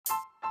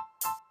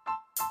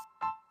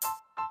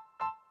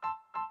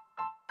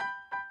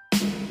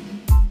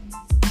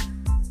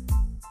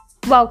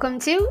Welcome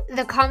to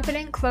the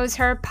Confident Close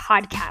Her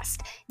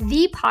podcast,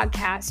 the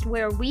podcast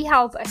where we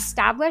help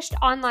established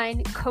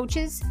online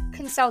coaches,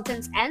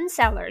 consultants, and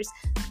sellers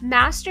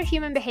master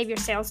human behavior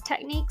sales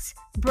techniques,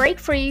 break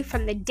free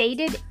from the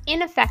dated,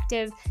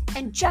 ineffective,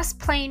 and just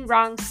plain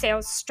wrong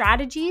sales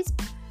strategies,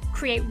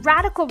 create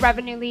radical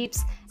revenue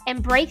leaps,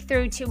 and break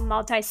through to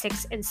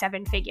multi-6 and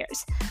 7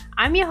 figures.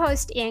 I'm your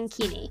host, Ann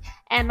Keeney,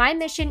 and my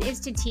mission is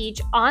to teach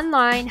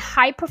online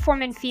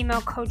high-performing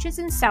female coaches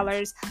and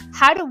sellers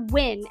how to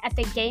win at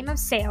the game of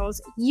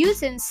sales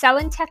using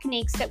selling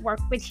techniques that work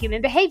with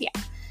human behavior.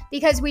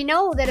 Because we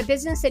know that a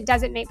business that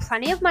doesn't make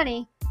plenty of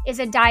money is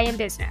a dying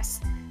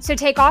business. So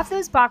take off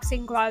those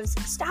boxing gloves,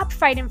 stop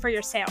fighting for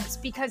your sales,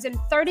 because in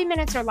 30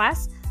 minutes or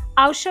less,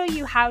 I'll show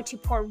you how to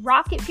pour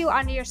rocket fuel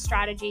onto your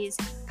strategies,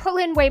 pull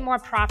in way more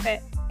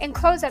profit, and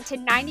close up to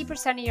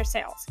 90% of your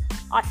sales,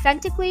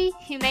 authentically,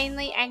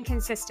 humanely, and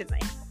consistently.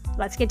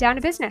 Let's get down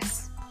to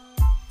business.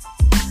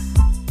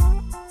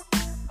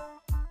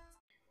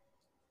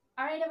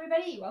 All right,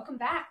 everybody, welcome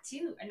back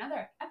to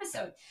another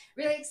episode.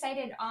 Really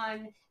excited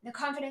on the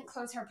Confident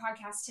Close Her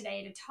podcast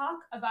today to talk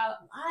about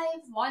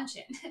live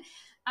launching.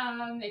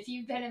 If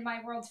you've been in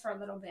my world for a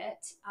little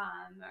bit,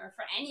 or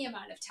for any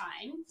amount of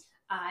time,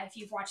 if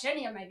you've watched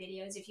any of my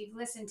videos, if you've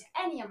listened to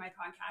any of my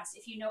podcasts,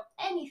 if you know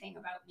anything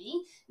about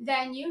me,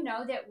 then you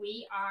know that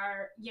we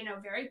are,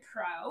 very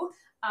pro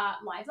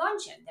live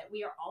launching, that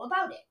we are all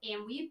about it.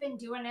 And we've been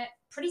doing it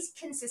pretty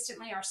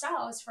consistently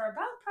ourselves for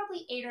about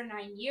probably 8 or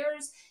 9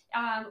 years.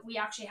 We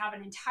actually have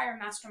an entire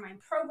mastermind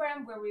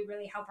program where we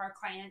really help our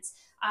clients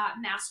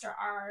master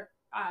our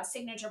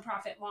signature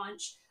profit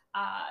launch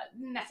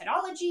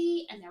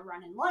methodology, and they're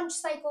running launch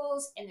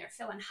cycles, and they're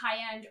filling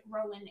high-end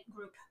rolling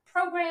group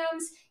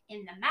programs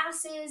in the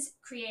masses,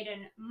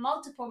 creating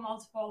multiple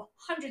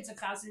hundreds of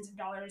thousands of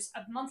dollars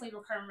of monthly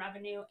recurring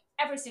revenue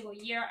every single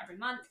year, every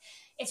month.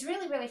 It's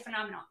really, really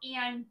phenomenal.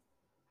 And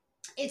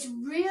it's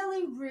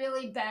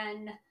really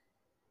been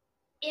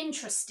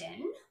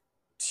interesting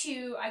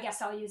to, I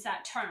guess I'll use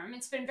that term.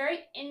 It's been very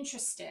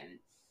interesting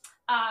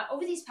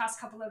over these past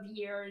couple of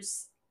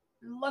years,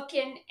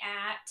 looking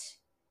at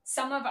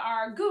some of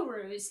our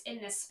gurus in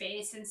this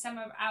space and some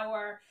of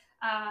our,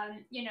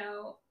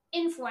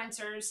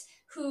 influencers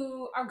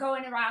who are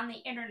going around the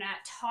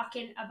internet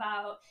talking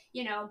about,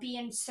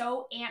 being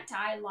so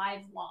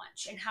anti-live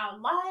launch and how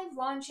live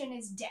launching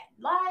is dead.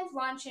 Live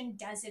launching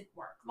doesn't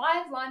work.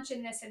 Live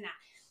launching this and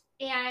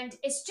that. And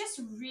it's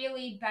just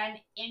really been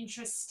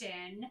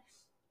interesting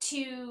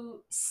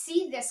to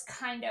see this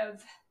kind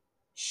of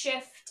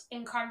shift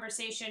in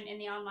conversation in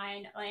the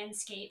online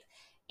landscape.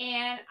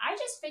 And I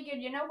just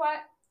figured, you know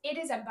what? It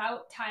is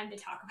about time to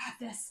talk about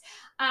this.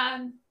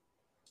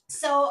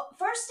 So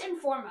first and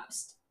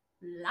foremost,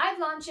 live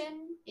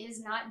launching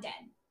is not dead.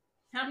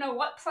 I don't know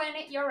what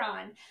planet you're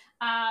on,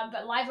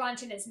 but live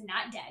launching is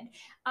not dead.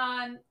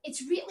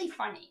 It's really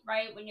funny,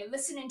 right? When you're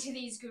listening to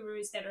these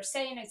gurus that are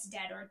saying it's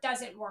dead or it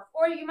doesn't work,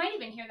 or you might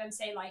even hear them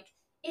say like,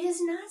 it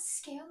is not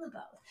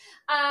scalable.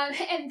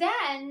 And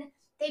then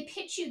they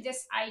pitch you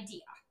this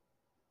idea.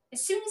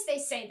 As soon as they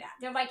say that,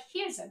 they're like,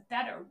 here's a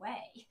better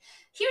way.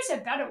 Here's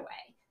a better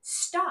way.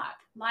 Stop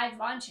live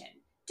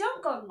launching.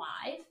 Don't go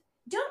live.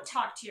 Don't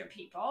talk to your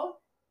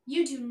people.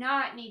 You do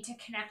not need to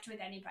connect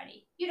with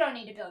anybody. You don't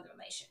need to build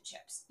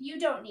relationships. You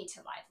don't need to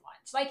live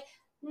launch. Like,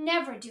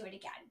 never do it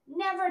again.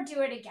 Never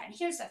do it again.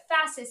 Here's the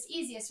fastest,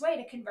 easiest way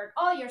to convert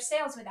all your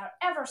sales without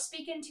ever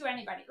speaking to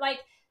anybody. Like,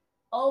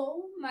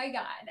 oh my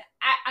God.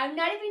 I'm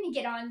not even going to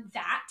get on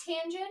that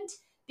tangent,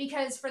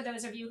 because for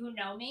those of you who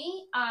know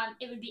me,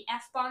 it would be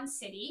F-bomb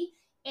city,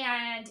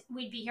 and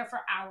we'd be here for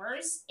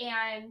hours,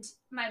 and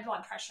my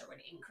blood pressure would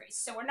increase.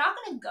 So we're not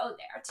going to go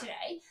there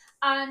today.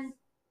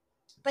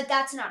 But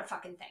that's not a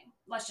fucking thing.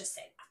 Let's just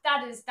say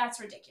that. That's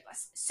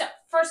ridiculous. So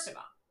first of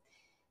all,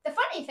 the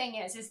funny thing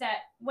is that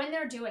when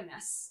they're doing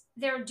this,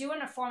 they're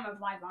doing a form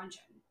of live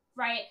launching,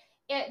 right?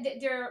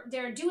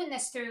 They're doing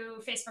this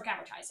through Facebook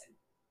advertising.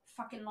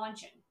 Fucking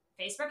launching.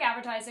 Facebook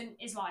advertising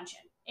is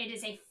launching. It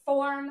is a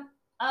form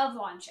of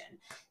launching.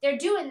 They're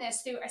doing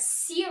this through a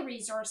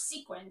series or a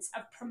sequence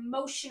of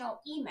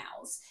promotional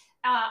emails,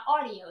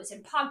 audios,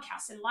 and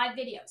podcasts and live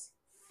videos.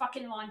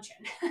 Fucking launching.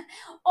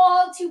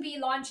 All to be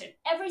launching.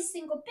 Every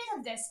single bit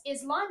of this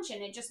is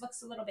launching. It just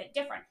looks a little bit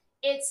different.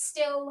 It's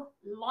still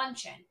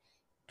launching.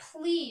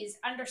 Please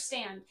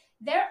understand,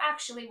 they're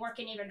actually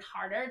working even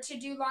harder to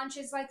do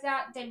launches like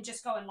that than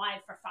just going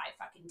live for 5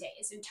 fucking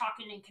days and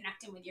talking and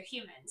connecting with your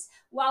humans.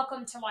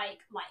 Welcome to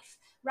life,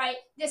 right?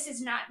 This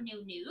is not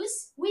new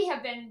news. We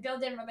have been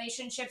building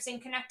relationships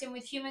and connecting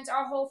with humans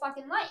our whole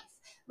fucking life,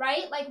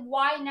 right? Like,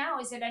 why now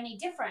is it any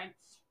different?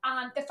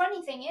 The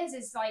funny thing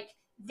is like,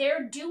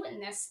 they're doing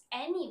this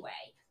anyway.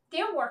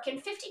 they're working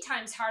 50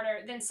 times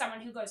harder than someone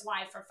who goes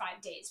live for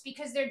 5 days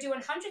because they're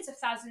doing hundreds of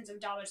thousands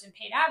of dollars in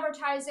paid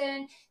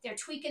advertising. They're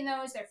tweaking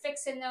those, they're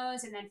fixing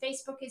those, and then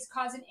Facebook is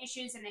causing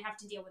issues and they have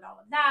to deal with all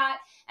of that.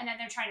 And then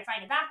they're trying to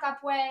find a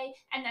backup way.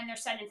 And then they're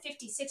sending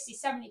 50, 60,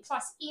 70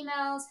 plus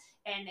emails.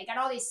 And they got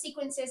all these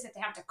sequences that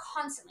they have to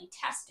constantly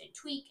test and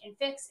tweak and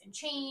fix and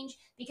change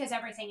because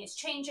everything is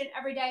changing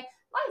every day.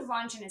 Live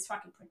launching is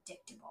fucking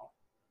predictable.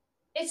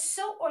 It's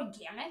so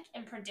organic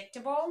and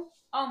predictable.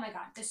 Oh my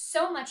God, there's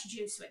so much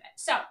juice with it.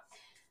 So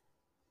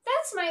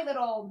that's my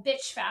little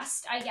bitch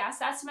fest, I guess.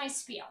 That's my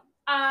spiel.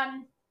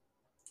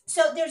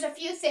 So there's a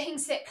few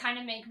things that kind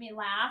of make me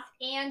laugh,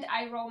 and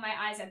I roll my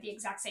eyes at the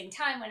exact same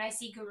time when I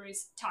see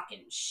gurus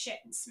talking shit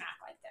and smack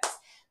like this.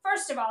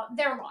 First of all,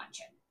 they're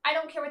launching. I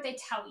don't care what they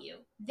tell you.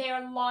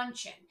 They're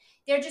launching.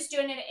 They're just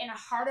doing it in a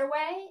harder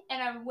way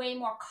and a way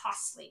more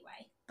costly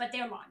way, but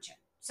they're launching.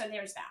 So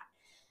there's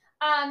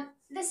that.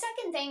 The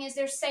second thing is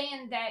they're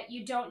saying that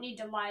you don't need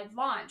to live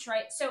launch,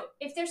 right? So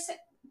if they're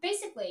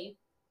basically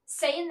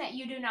saying that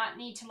you do not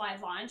need to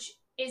live launch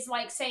is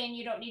like saying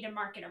you don't need to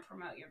market or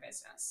promote your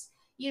business.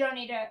 You don't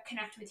need to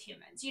connect with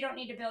humans. You don't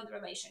need to build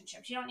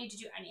relationships. You don't need to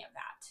do any of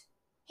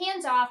that.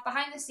 Hands off,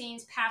 behind the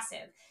scenes,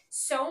 passive.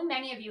 So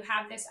many of you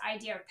have this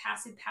idea of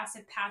passive,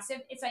 passive,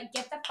 passive. It's like,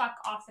 get the fuck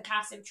off the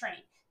passive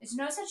train. There's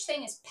no such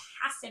thing as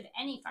passive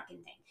any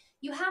fucking thing.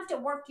 You have to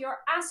work your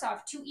ass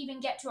off to even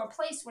get to a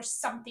place where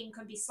something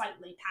could be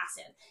slightly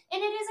passive.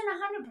 And it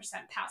isn't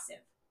 100% passive,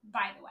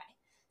 by the way.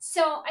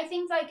 So I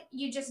think like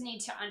you just need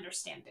to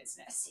understand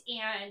business.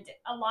 And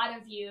a lot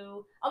of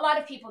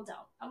people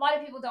don't. A lot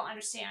of people don't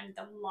understand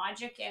the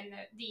logic and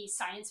the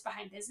science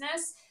behind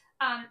business.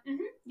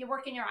 You're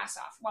working your ass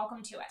off.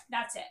 Welcome to it.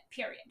 That's it,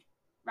 period.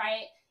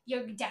 Right?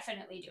 You're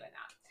definitely doing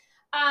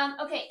that.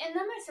 Okay, and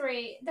number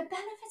 3, the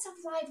benefits of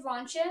live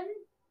launching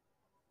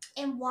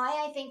and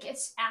why I think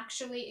it's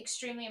actually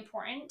extremely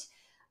important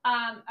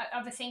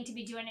of a thing to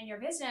be doing in your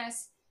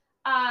business.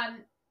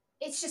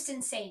 It's just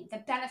insane. The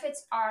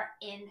benefits are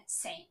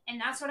insane. And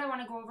that's what I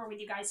want to go over with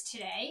you guys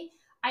today.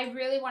 I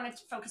really want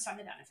to focus on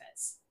the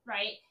benefits,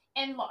 right?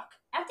 And look,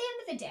 at the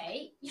end of the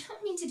day, you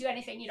don't need to do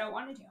anything you don't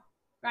want to do,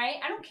 right?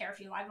 I don't care if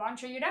you live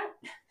launch or you don't.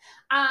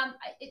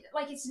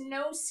 It's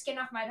no skin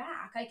off my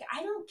back. Like,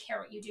 I don't care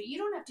what you do. You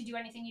don't have to do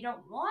anything you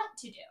don't want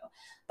to do.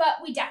 But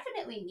we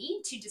definitely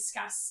need to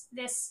discuss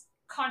this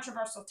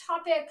controversial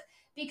topic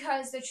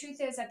because the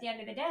truth is, at the end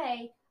of the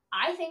day,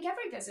 I think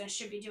every business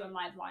should be doing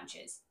live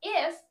launches.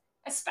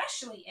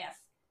 Especially if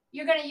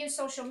you're going to use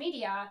social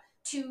media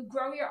to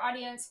grow your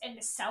audience and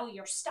to sell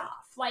your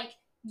stuff. Like,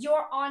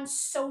 you're on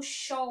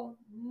social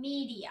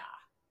media.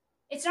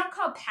 It's not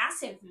called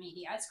passive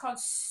media. It's called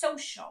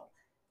social.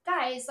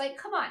 Guys, like,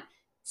 come on.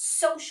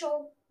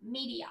 Social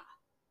media.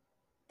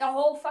 The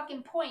whole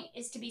fucking point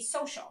is to be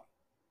social.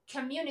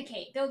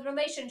 Communicate, build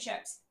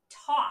relationships,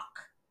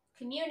 talk,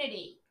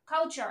 community,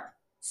 culture,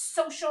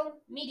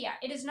 social media.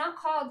 It is not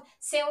called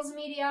sales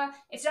media.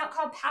 It's not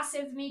called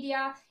passive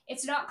media.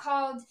 It's not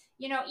called,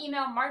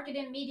 email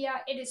marketing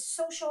media. It is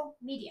social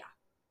media.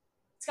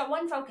 It's got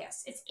one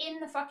focus. It's in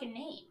the fucking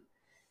name.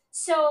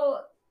 So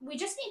we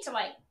just need to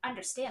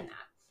understand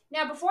that.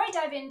 Now, before I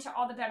dive into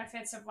all the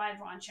benefits of live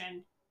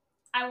launching,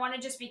 I want to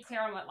just be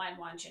clear on what live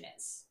launching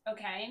is,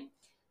 okay?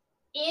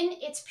 In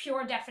its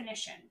pure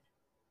definition,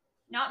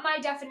 not my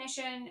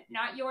definition,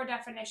 not your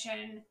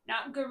definition,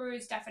 not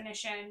Guru's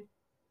definition,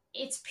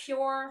 it's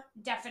pure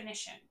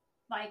definition,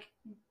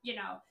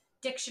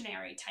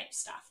 dictionary type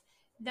stuff.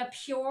 The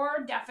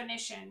pure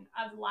definition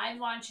of live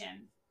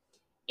launching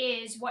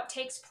is what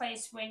takes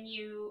place when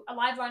a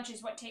live launch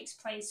is what takes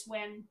place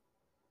when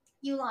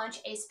you launch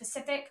a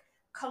specific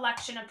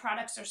collection of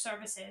products or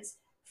services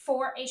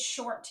for a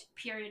short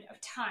period of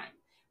time.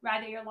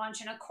 Rather, you're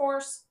launching a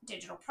course,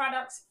 digital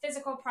products,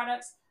 physical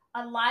products.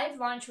 A live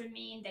launch would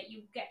mean that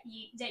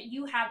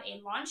you have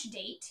a launch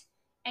date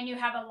and you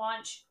have a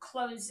launch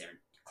close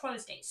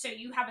date. So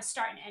you have a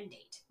start and end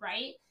date,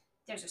 right?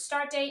 There's a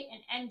start date, an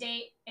end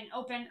date, an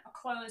open, a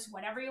close,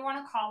 whatever you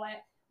want to call it,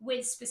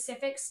 with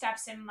specific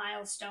steps and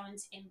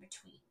milestones in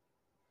between.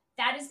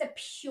 That is the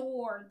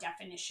pure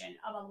definition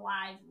of a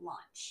live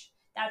launch.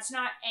 That's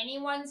not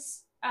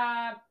anyone's,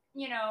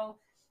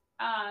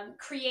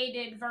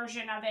 created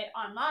version of it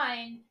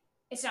online.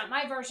 It's not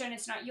my version.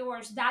 It's not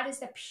yours. That is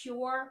the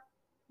pure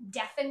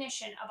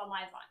definition of a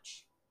live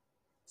launch.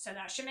 So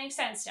that should make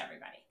sense to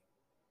everybody.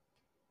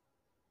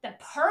 The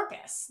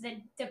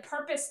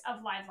purpose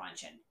of live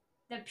launching,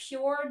 the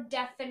pure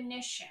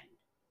definition,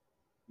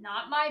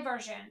 not my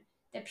version,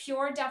 the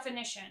pure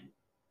definition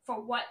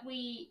for what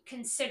we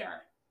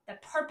consider the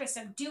purpose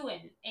of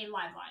doing a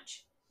live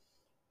launch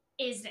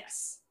is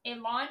this. A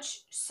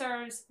launch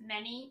serves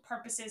many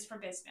purposes for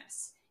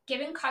business.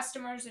 Giving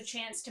customers a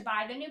chance to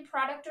buy the new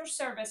product or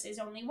service is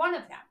only one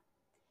of them.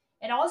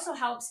 It also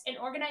helps an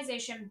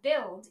organization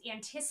build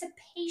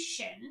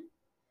anticipation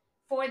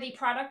for the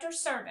product or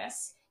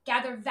service,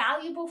 gather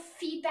valuable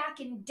feedback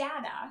and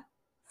data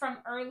from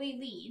early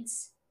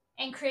leads,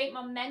 and create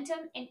momentum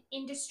and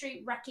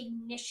industry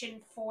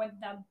recognition for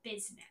the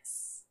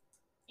business.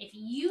 If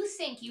you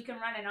think you can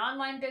run an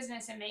online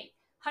business and make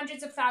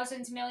hundreds of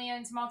thousands,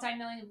 millions,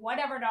 multi-million,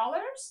 whatever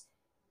dollars,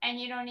 and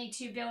you don't need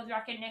to build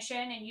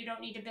recognition, and you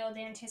don't need to build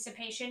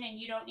anticipation, and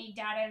you don't need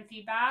data and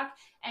feedback,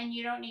 and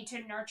you don't need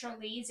to nurture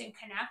leads and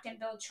connect and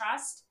build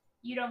trust,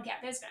 you don't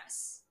get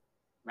business,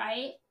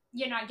 right?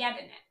 You're not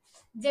getting it.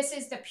 This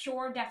is the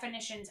pure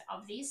definitions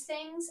of these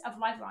things, of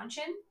live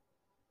launching,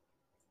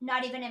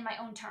 not even in my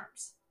own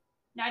terms,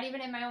 not even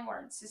in my own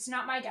words. It's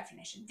not my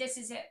definition. This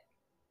is it.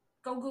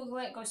 Go Google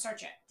it, go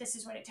search it. This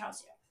is what it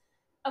tells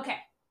you. Okay,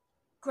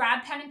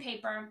 grab pen and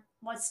paper.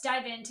 Let's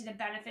dive into the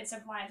benefits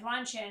of live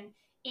launching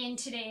in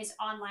today's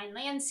online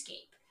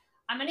landscape.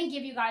 I'm going to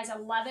give you guys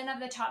 11 of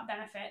the top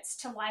benefits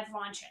to live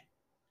launching.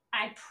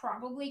 I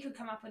probably could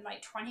come up with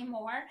like 20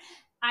 more.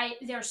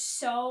 There's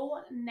so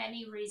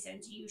many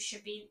reasons you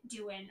should be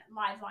doing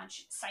live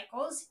launch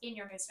cycles in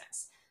your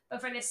business.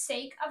 But for the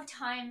sake of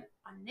time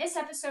on this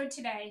episode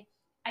today,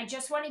 I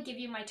just want to give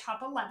you my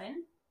top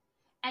 11.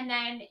 And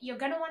then you're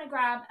going to want to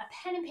grab a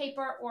pen and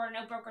paper or a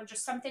notebook or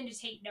just something to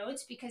take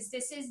notes, because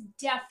this is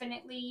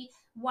definitely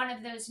one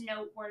of those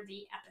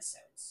noteworthy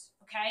episodes.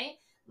 Okay,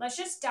 let's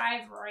just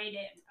dive right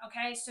in.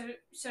 Okay,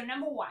 so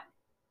number one,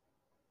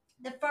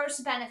 the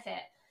first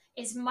benefit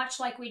is much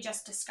like we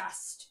just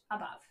discussed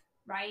above,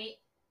 right?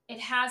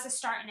 It has a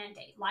start and end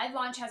date. Live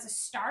launch has a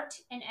start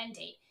and end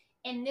date.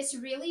 And this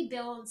really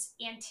builds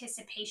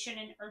anticipation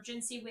and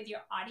urgency with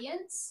your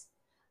audience.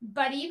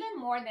 But even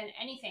more than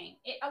anything,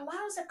 it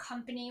allows a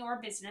company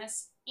or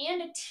business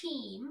and a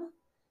team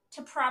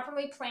to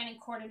properly plan and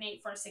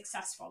coordinate for a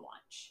successful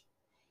launch.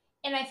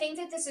 And I think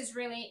that this is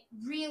really,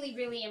 really,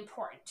 really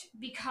important,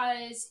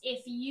 because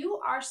if you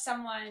are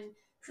someone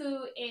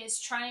who is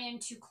trying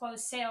to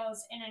close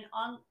sales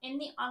in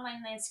the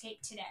online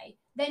landscape today,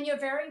 then you're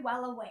very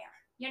well aware.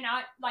 You're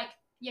not like,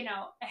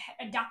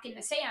 a duck in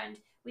the sand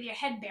with your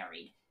head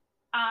buried.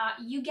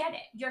 You get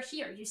it. You're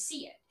here. You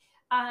see it.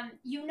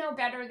 You know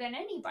better than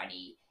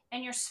anybody,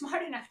 and you're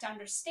smart enough to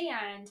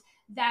understand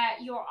that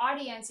your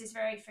audience is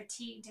very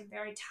fatigued and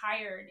very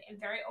tired and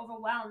very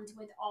overwhelmed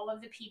with all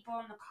of the people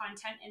and the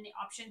content and the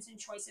options and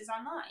choices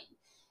online.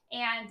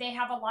 And they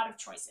have a lot of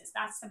choices.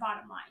 That's the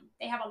bottom line.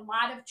 They have a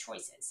lot of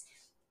choices.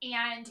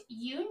 And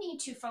you need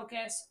to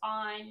focus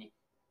on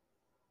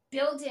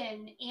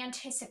building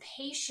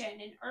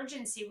anticipation and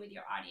urgency with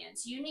your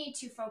audience. You need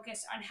to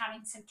focus on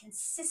having some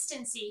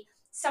consistency,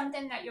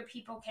 something that your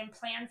people can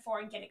plan for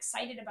and get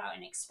excited about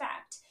and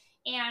expect.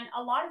 And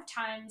a lot of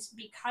times,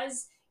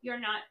 because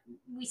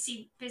we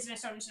see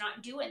business owners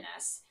not doing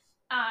this,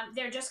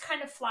 they're just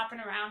kind of flopping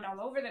around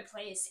all over the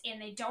place, and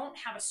they don't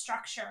have a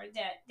structure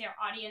that their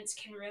audience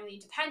can really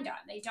depend on.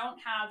 They don't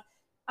have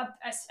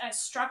a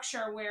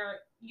structure where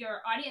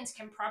your audience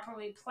can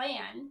properly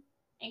plan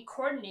and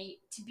coordinate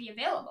to be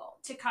available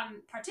to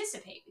come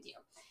participate with you.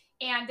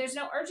 And there's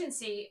no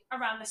urgency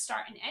around the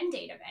start and end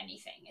date of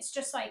anything. It's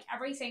just like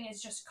everything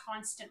is just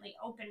constantly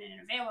open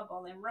and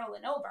available and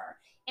rolling over.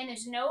 And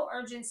there's no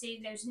urgency.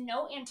 There's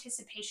no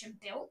anticipation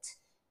built.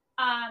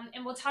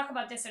 And we'll talk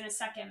about this in a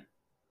second,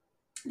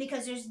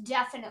 because there's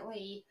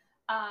definitely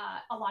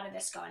a lot of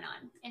this going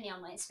on in the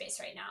online space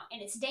right now.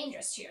 And it's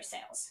dangerous to your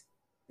sales.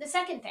 The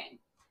second thing,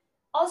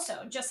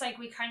 also, just like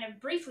we kind of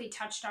briefly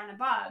touched on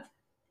above,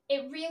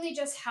 it really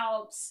just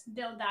helps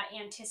build that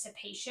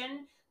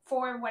anticipation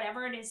for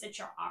whatever it is that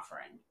you're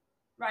offering,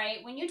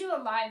 right? When you do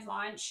a live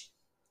launch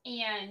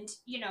and,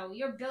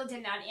 you're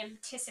building that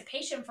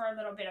anticipation for a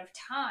little bit of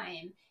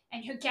time,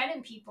 and you're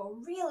getting people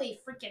really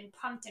freaking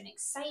pumped and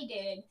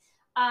excited,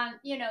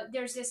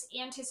 there's this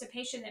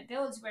anticipation that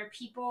builds where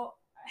people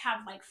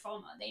have like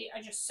FOMO. They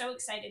are just so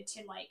excited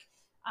to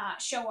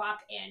show up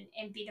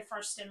and be the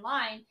first in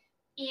line.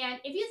 And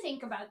if you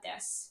think about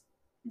this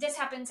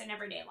happens in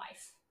everyday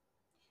life.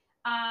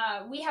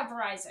 We have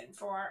Verizon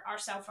for our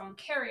cell phone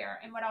carrier.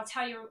 And what I'll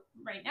tell you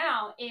right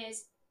now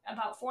is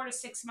about 4 to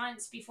 6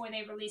 months before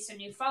they release a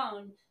new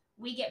phone,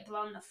 we get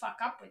blown the fuck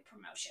up with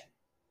promotion.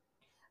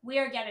 We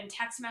are getting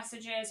text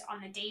messages on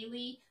the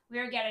daily. We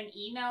are getting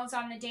emails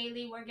on the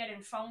daily. We're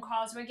getting phone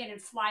calls. We're getting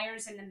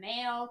flyers in the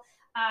mail.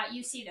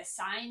 You see the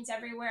signs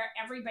everywhere.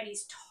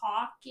 Everybody's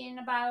talking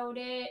about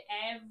it.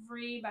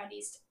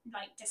 Everybody's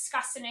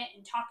discussing it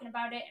and talking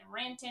about it and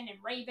ranting and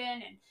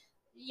raving, and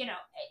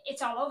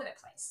it's all over the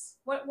place.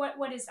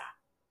 What is that?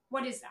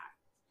 What is that?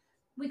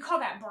 We call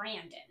that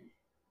branding,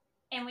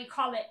 and we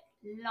call it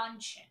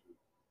launching.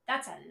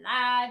 That's a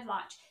live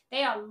launch.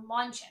 They are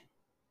launching.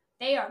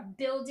 They are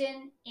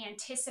building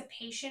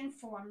anticipation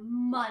for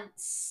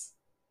months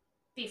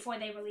before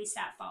they release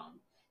that phone.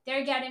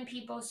 They're getting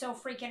people so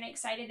freaking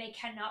excited they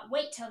cannot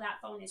wait till that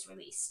phone is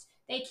released.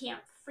 They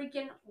can't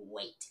freaking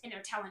wait, and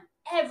they're telling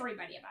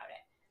everybody about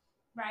it,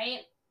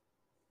 right?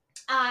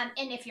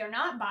 And if you're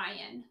not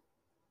buying,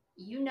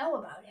 you know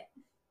about it.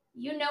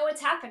 You know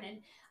it's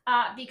happening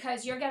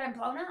because you're getting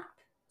blown up.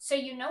 So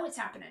you know it's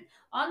happening.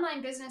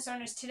 Online business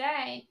owners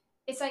today,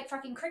 it's like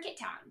fucking cricket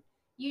town.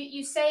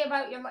 You say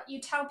about you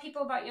tell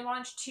people about your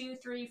launch 2,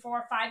 3,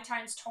 4, 5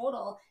 times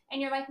total,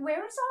 and you're like,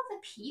 where's all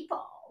the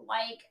people?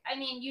 Like, I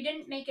mean, you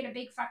didn't make it a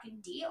big fucking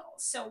deal,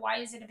 so why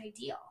is it a big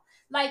deal?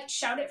 Like,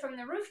 shout it from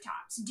the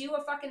rooftops. Do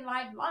a fucking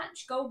live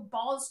launch. Go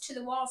balls to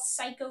the wall,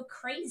 psycho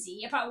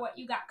crazy about what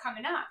you got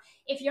coming up.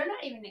 If you're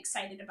not even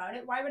excited about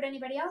it, why would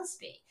anybody else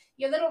be?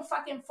 Your little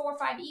fucking 4 or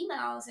 5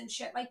 emails and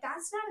shit, like,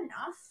 that's not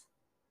enough.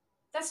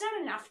 That's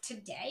not enough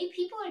today.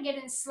 People are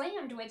getting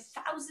slammed with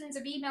thousands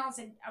of emails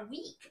a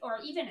week or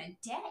even a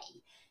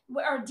day.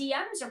 Our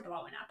DMs are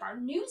blowing up. Our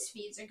news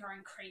feeds are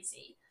going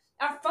crazy.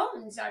 Our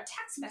phones, our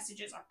text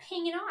messages are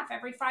pinging off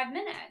every 5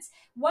 minutes.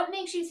 What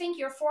makes you think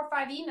your 4 or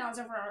 5 emails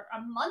over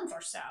a month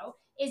or so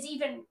is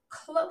even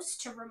close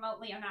to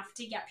remotely enough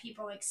to get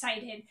people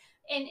excited?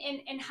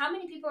 And how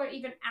many people are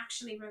even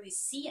actually really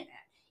seeing it?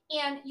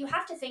 And you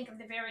have to think of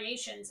the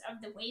variations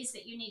of the ways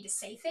that you need to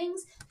say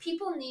things.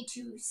 People need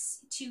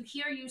to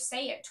hear you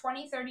say it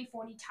 20, 30,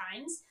 40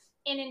 times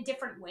and in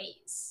different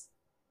ways.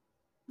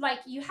 Like,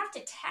 you have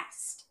to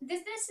test.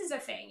 This is a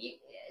thing.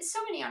 So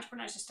many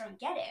entrepreneurs just don't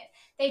get it.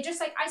 They just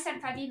like, I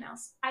sent 5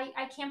 emails.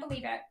 I can't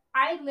believe it.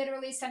 I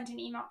literally sent an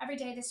email every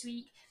day this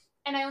week,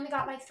 and I only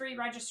got like 3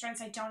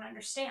 registrants I don't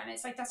understand.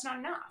 It's like, that's not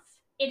enough.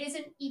 It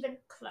isn't even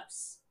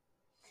close.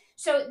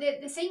 So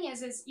the thing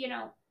is, you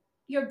know,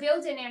 you're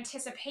building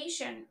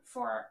anticipation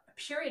for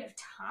a period of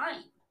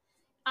time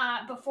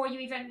before you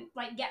even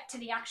like get to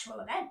the actual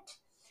event.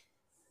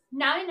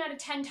 9 out of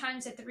 10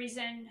 times that the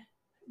reason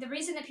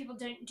that people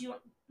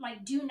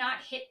do not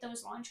hit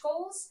those launch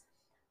goals,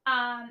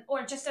 or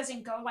it just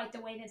doesn't go like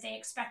the way that they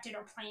expected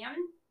or planned,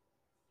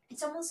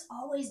 it's almost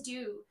always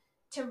due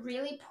to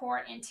really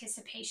poor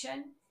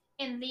anticipation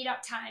and lead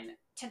up time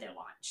to their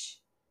launch.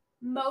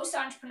 Most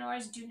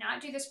entrepreneurs do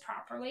not do this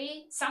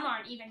properly. Some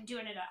aren't even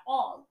doing it at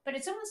all, but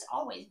it's almost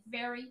always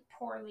very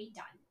poorly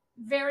done.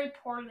 Very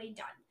poorly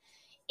done.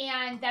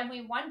 And then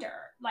we wonder,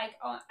 like,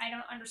 oh, I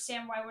don't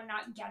understand why we're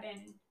not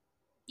getting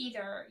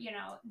either, you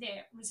know, the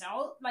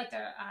result, like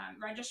the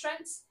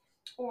registrants,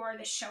 or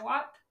the show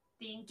up,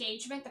 the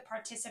engagement, the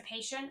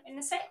participation, and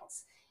the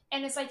sales.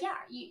 And it's like, yeah,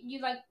 you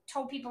like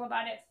told people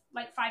about it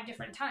like 5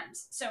 different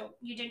times, so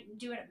you didn't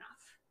do it enough.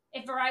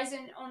 If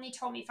Verizon only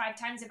told me 5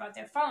 times about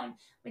their phone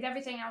with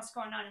everything else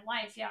going on in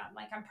life, yeah,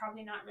 like I'm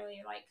probably not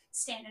really like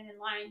standing in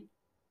line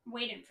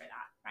waiting for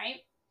that,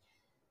 right?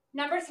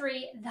 Number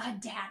 3, the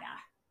data.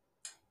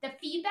 The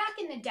feedback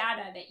and the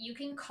data that you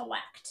can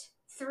collect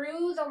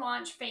through the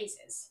launch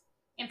phases.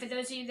 And for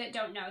those of you that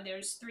don't know,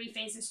 there's 3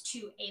 phases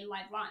to a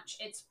live launch.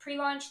 It's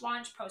pre-launch,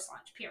 launch,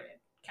 post-launch, period.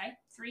 Okay?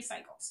 3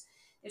 cycles.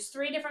 There's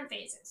 3 different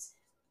phases.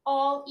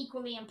 All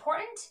equally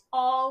important,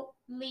 all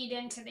lead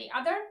into the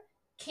other.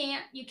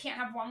 You can't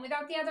have one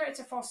without the other. It's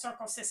a full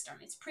circle system.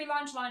 It's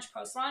pre-launch, launch,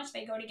 post-launch.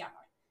 They go together.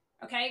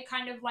 Okay,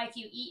 kind of like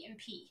you eat and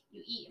pee,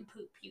 you eat and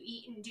poop, you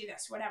eat and do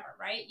this, whatever,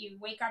 right? You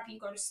wake up, you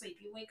go to sleep,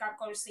 you wake up,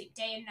 go to sleep,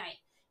 day and night,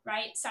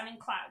 right? Sun and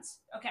clouds.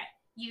 Okay,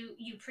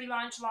 you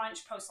pre-launch,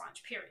 launch,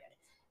 post-launch, period.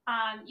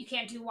 You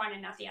can't do one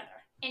and not the other,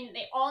 and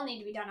they all need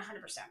to be done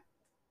 100%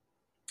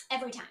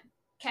 every time.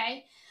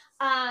 Okay,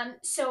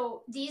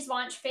 so these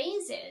launch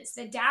phases,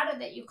 the data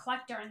that you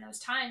collect during those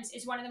times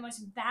is one of the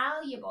most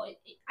valuable,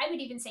 I would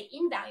even say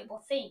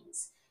invaluable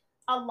things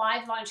a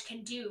live launch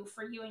can do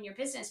for you and your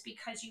business,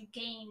 because you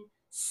gain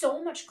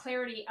so much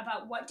clarity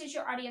about what does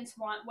your audience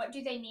want, what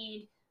do they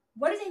need,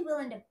 what are they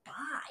willing to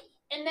buy,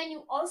 and then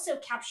you also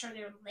capture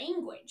their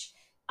language.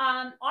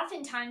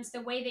 Oftentimes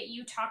the way that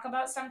you talk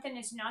about something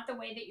is not the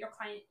way that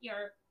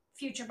your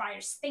future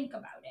buyers think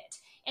about it.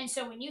 And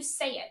so when you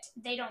say it,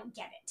 they don't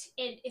get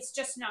it. It's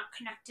just not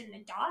connecting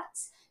the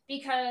dots,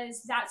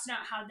 because that's not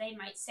how they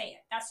might say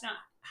it. That's not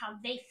how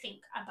they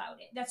think about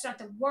it. That's not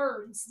the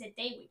words that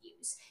they would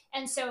use.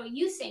 And so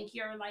you think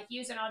you're like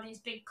using all these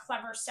big,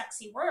 clever,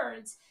 sexy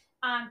words,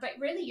 but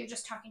really you're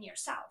just talking to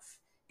yourself,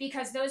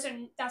 because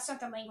that's not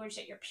the language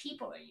that your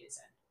people are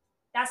using.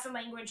 That's the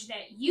language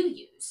that you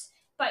use,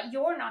 but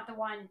you're not the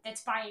one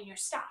that's buying your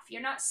stuff.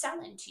 You're not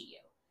selling to you.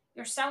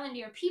 You're selling to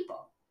your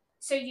people.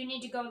 So you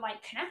need to go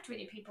like connect with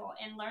your people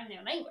and learn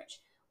their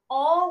language.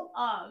 All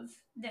of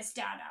this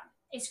data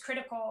is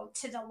critical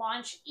to the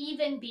launch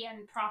even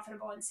being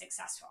profitable and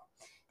successful.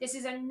 This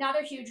is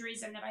another huge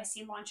reason that I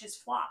see launches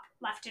flop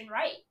left and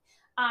right,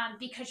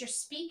 because you're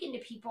speaking to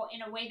people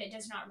in a way that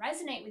does not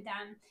resonate with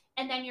them,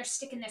 and then you're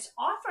sticking this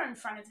offer in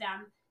front of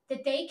them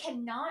that they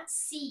cannot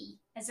see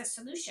as a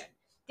solution.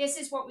 This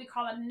is what we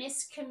call a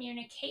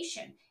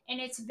miscommunication,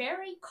 and it's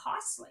very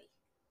costly,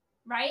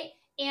 right?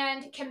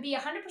 And can be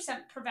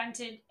 100%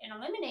 prevented and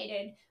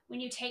eliminated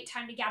when you take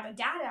time to gather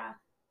data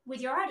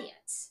with your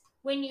audience.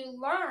 When you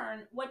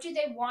learn what do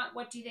they want,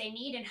 what do they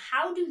need, and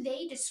how do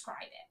they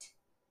describe it?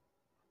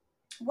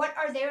 What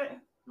are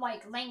their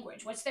like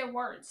language? What's their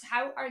words?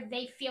 How are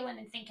they feeling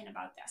and thinking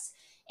about this?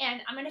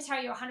 And I'm going to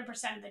tell you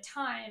 100% of the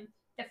time,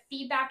 the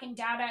feedback and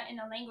data and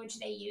the language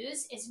they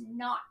use is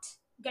not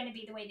going to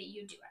be the way that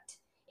you do it.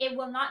 It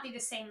will not be the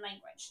same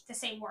language, the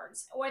same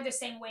words, or the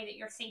same way that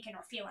you're thinking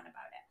or feeling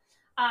about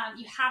it.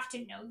 You have to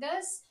know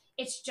this.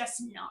 It's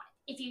just not.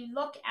 if you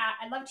look at,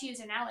 I love to use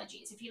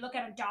analogies. If you look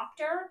at a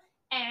doctor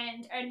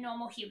and a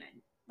normal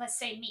human, let's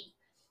say me,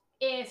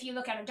 if you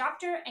look at a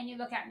doctor and you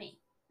look at me,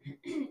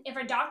 if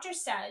a doctor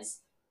says,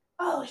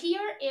 oh,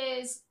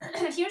 here's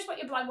what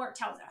your blood work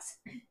tells us,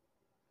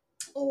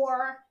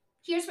 or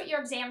here's what your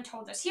exam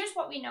told us, here's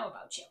what we know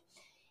about you,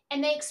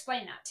 and they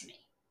explain that to me,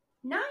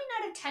 9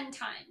 out of 10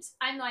 times,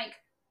 I'm like,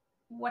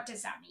 what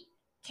does that mean?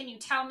 Can you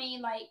tell me?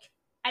 Like,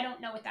 I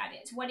don't know what that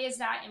is. What is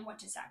that and what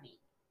does that mean?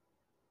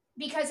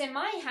 Because in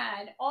my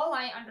head, all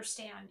I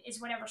understand is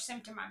whatever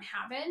symptom I'm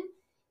having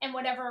and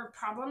whatever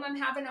problem I'm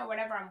having or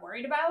whatever I'm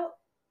worried about.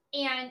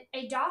 And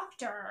a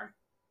doctor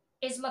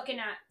is looking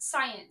at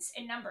science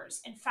and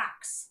numbers and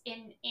facts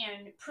and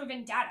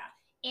proven data.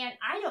 And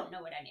I don't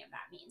know what any of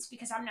that means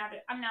because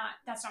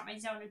that's not my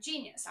zone of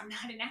genius. I'm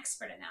not an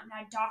expert in that. I'm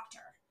not a doctor.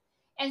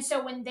 And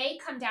so when they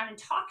come down and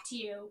talk to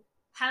you,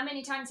 how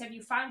many times have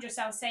you found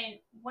yourself saying,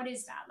 what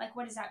is that? Like,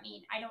 what does that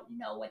mean? I don't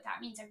know what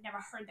that means. I've never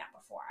heard that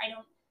before. I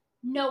don't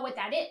know what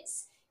that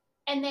is.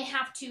 And they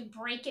have to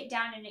break it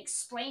down and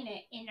explain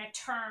it in a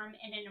term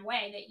and in a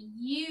way that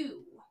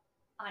you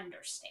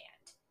understand.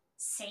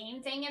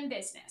 Same thing in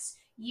business.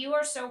 You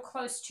are so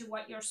close to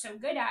what you're so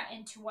good at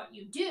and to what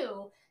you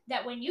do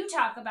that when you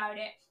talk about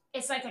it,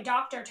 it's like a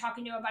doctor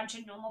talking to a bunch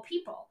of normal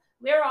people.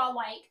 We're all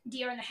like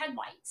deer in the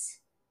headlights,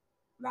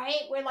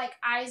 right? We're like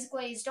eyes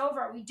glazed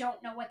over. We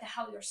don't know what the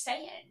hell you're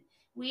saying.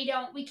 We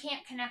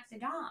can't connect the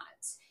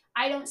dots.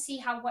 I don't see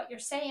how what you're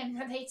saying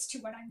relates to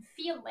what I'm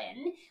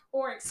feeling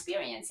or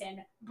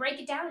experiencing.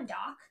 Break it down,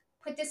 doc.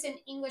 Put this in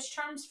English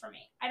terms for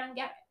me. I don't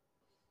get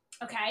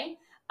it. Okay?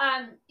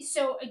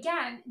 So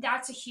again,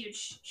 that's a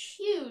huge,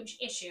 huge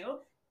issue.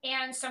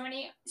 And so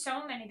many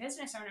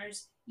business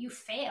owners, you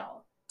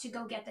fail to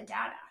go get the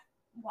data.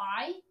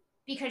 Why?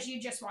 Because you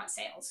just want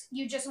sales.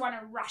 You just want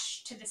to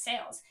rush to the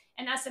sales.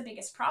 And that's the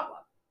biggest problem.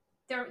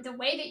 The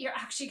way that you're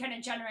actually going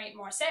to generate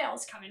more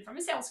sales coming from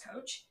a sales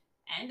coach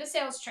and a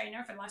sales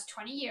trainer for the last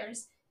 20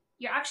 years,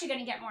 you're actually going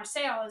to get more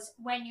sales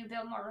when you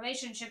build more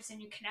relationships and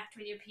you connect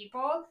with your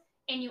people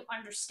and you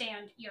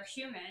understand your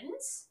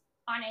humans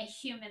on a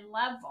human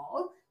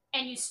level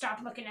and you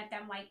stop looking at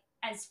them like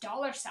as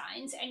dollar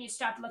signs and you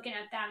stop looking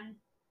at them,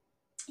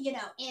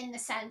 in the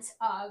sense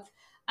of,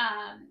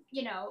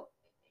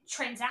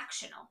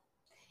 transactional.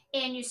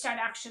 And you start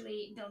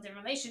actually building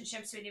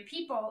relationships with your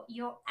people,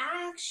 you'll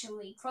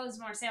actually close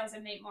more sales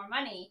and make more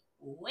money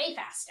way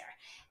faster.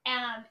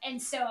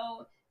 And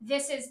so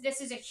this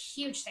is a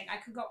huge thing. I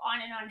could go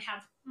on and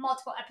have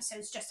multiple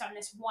episodes just on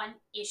this one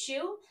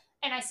issue.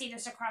 And I see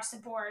this across the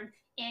board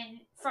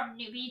from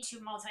newbie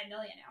to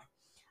multi-millionaire.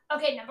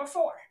 Okay, number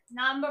four,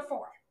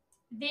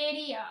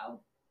 video.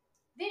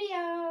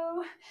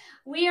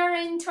 We are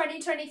in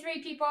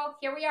 2023, people.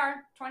 Here we are,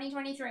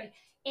 2023.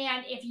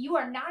 And if you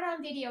are not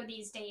on video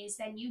these days,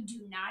 then you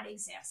do not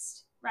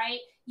exist, right?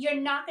 You're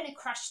not going to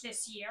crush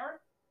this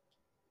year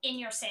in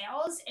your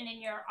sales and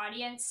in your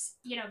audience,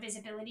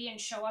 visibility and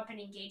show up and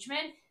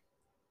engagement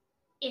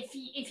if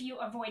you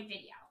avoid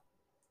video.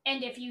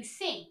 And if you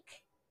think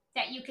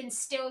that you can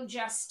still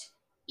just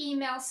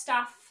email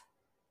stuff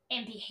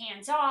and be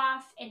hands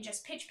off and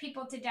just pitch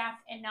people to death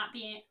and not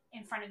be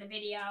in front of the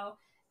video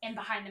and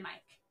behind the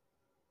mic,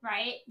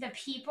 right? The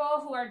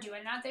people who are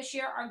doing that this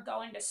year are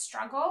going to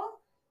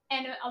struggle,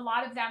 and a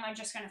lot of them are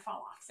just going to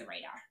fall off the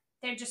radar.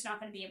 They're just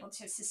not going to be able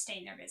to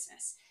sustain their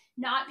business.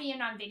 Not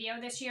being on video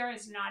this year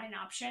is not an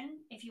option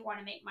if you want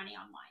to make money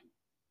online.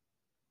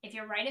 If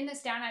you're writing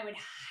this down, I would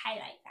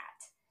highlight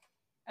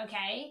that.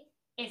 Okay?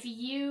 If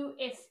you're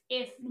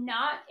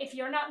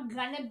not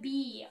going to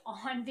be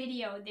on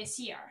video this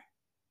year,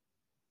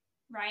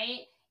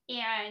 right?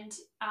 And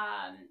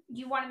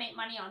you want to make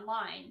money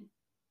online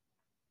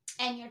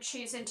and you're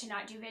choosing to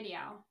not do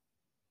video,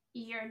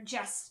 you're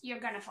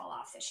going to fall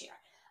off this year.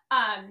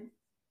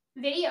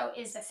 Video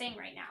is the thing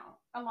right now,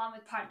 along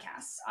with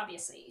podcasts,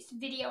 obviously,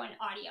 video and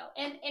audio.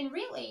 And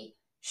really,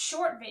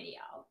 short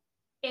video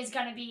is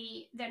going to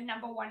be the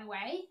number one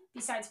way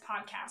besides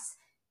podcasts.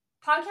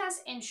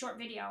 Podcasts and short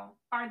video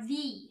are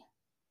the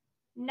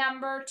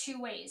number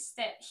 2 ways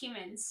that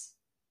humans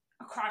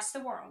across the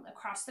world,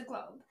 across the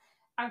globe,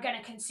 are going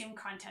to consume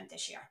content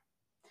this year.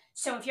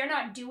 So if you're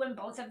not doing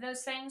both of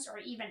those things, or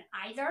even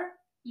either,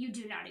 you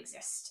do not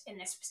exist in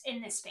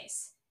this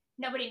space.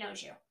 Nobody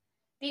knows you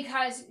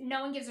because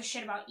no one gives a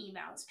shit about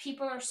emails.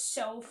 People are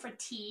so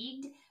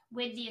fatigued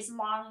with these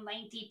long,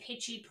 lengthy,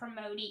 pitchy,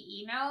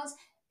 promoty emails.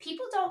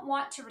 People don't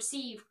want to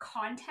receive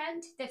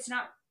content that's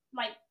not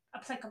like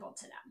applicable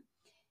to them.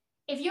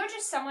 If you're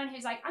just someone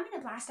who's like, I'm going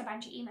to blast a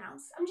bunch of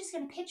emails, I'm just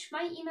going to pitch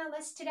my email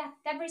list to death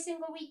every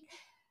single week.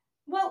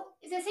 Well,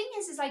 the thing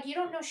is like, you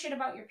don't know shit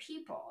about your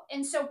people.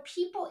 And so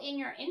people in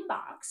your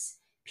inbox,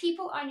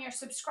 people on your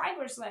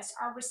subscribers list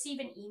are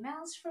receiving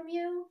emails from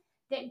you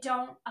that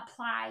don't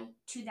apply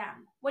to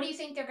them. What do you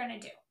think they're going to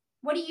do?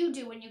 What do you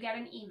do when you get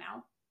an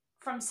email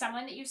from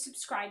someone that you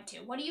subscribe to?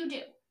 What do you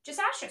do? Just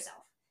ask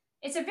yourself.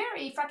 It's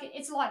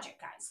it's logic,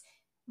 guys.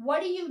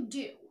 What do you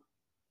do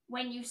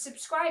when you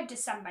subscribe to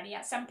somebody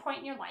at some point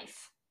in your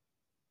life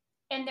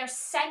and they're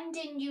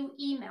sending you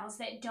emails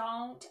that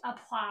don't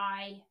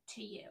apply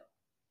to you.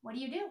 What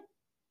do?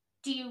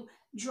 Do you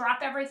drop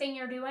everything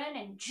you're doing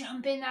and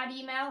jump in that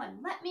email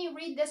and let me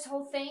read this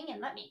whole thing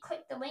and let me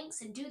click the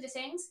links and do the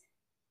things?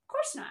 Of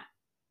course not.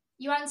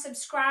 You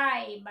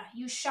unsubscribe.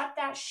 You shut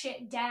that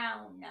shit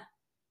down.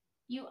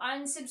 You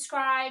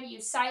unsubscribe,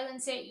 you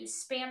silence it, you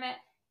spam it,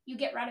 you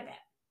get rid of it.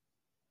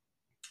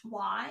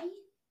 Why?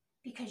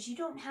 Because you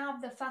don't have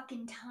the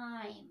fucking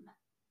time.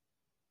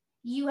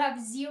 You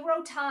have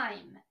zero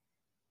time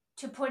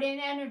to put in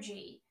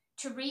energy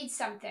to read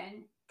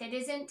something that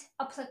isn't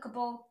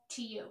applicable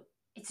to you.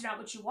 It's not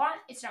what you want.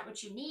 It's not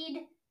what you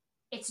need.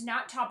 It's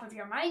not top of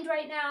your mind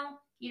right now.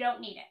 You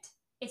don't need it.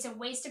 It's a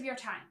waste of your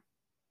time.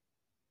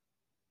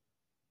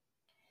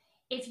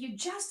 If you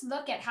just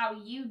look at how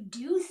you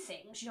do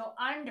things, you'll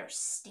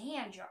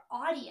understand your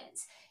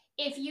audience.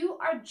 If you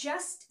are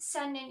just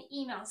sending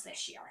emails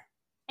this year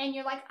and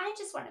you're like, I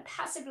just want a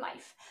passive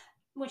life,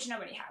 which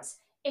nobody has.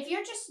 If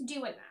you're just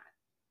doing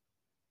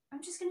that,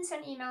 I'm just going to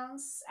send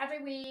emails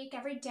every week,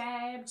 every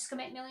day. I'm just going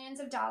to make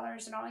millions of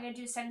dollars and all I got to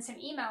do is send some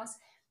emails.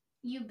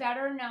 You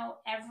better know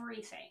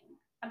everything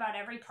about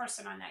every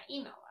person on that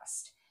email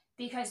list,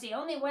 because the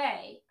only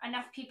way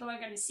enough people are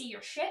going to see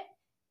your shit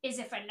is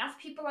if enough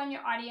people on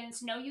your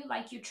audience know you,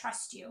 like you,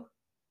 trust you,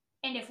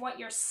 and if what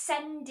you're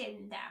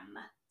sending them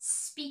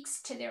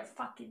speaks to their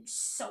fucking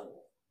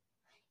soul.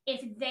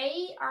 If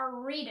they are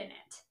reading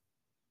it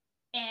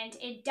and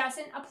it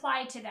doesn't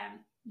apply to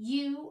them,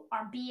 you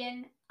are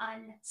being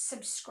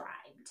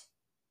unsubscribed.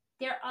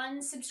 They're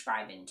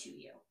unsubscribing to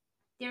you.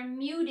 They're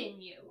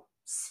muting you,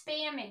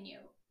 spamming you,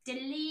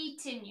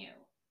 deleting you.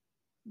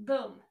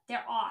 Boom,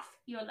 they're off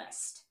your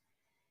list.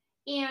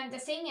 And the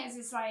thing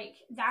is like,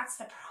 that's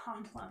the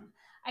problem.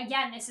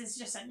 Again, this is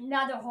just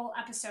another whole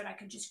episode I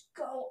could just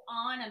go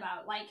on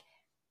about. Like,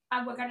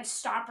 we're going to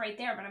stop right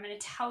there, but I'm going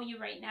to tell you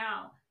right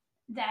now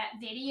that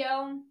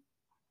video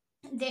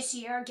this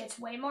year gets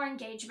way more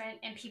engagement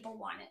and people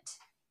want it.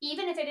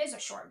 Even if it is a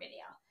short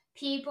video,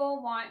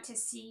 people want to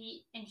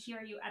see and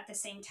hear you at the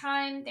same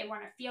time. They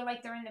want to feel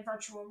like they're in the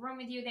virtual room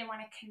with you. They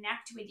want to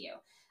connect with you.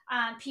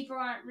 People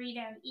aren't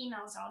reading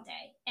emails all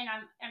day. And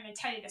I'm going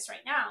to tell you this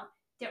right now.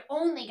 They're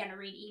only going to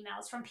read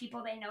emails from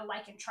people they know,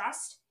 like, and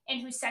trust,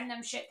 and who send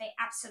them shit they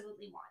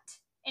absolutely want.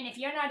 And if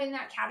you're not in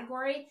that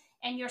category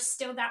and you're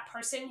still that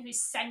person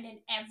who's sending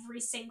every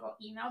single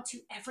email to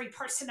every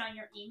person on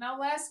your email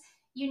list,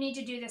 you need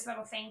to do this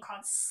little thing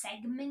called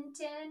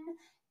segmenting,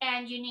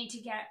 and you need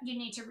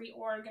to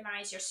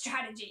reorganize your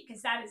strategy,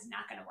 because that is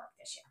not going to work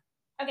this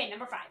year. Okay,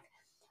 number 5.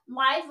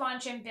 Live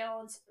launching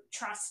builds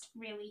trust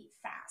really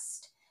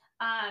fast.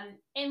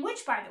 And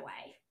which, by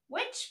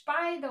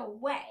the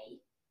way,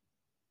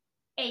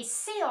 a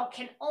sale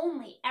can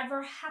only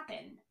ever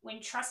happen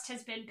when trust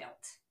has been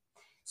built.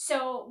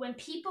 So when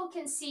people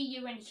can see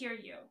you and hear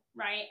you,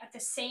 right, at the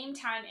same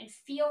time and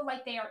feel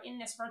like they are in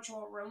this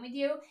virtual room with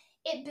you,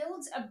 it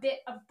builds a bit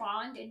of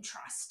bond and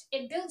trust.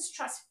 It builds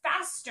trust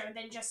faster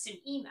than just an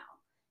email.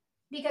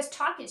 Because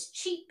talk is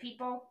cheap,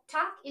 people.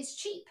 Talk is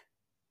cheap.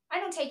 I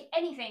don't take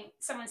anything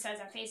someone says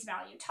at face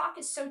value. Talk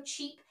is so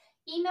cheap.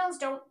 Emails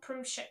don't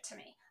prove shit to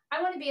me.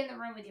 I want to be in the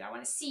room with you. I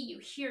want to see you,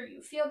 hear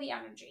you, feel the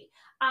energy.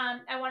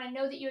 I want to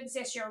know that you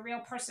exist. You're a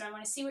real person. I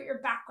want to see what your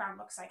background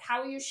looks like.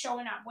 How are you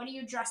showing up? What do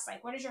you dress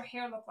like? What does your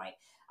hair look like?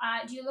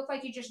 Do you look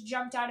like you just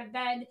jumped out of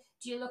bed?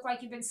 Do you look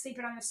like you've been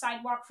sleeping on the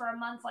sidewalk for a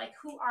month? Like,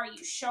 who are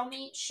you? Show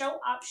me, show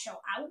up, show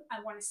out.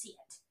 I want to see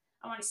it.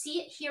 I want to see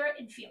it, hear it,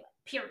 and feel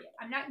it, period.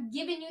 I'm not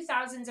giving you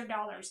thousands of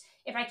dollars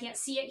if I can't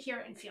see it, hear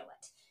it, and feel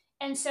it.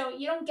 And so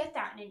you don't get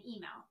that in an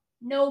email.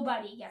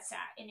 Nobody gets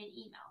that in an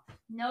email.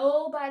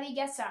 Nobody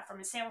gets that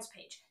from a sales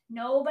page.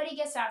 Nobody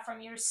gets that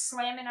from your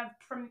slamming of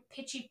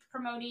pitchy,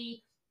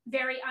 promoty,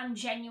 very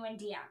ungenuine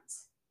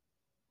DMs.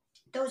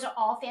 Those are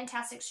all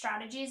fantastic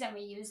strategies and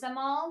we use them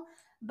all,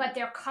 but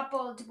they're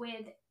coupled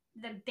with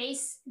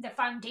the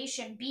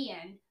foundation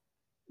being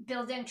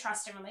build in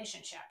trust and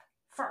relationship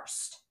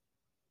first,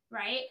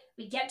 right?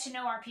 We get to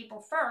know our people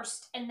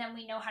first, and then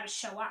we know how to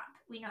show up.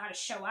 We know how to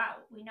show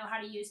out. We know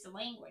how to use the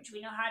language.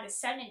 We know how to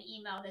send an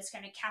email that's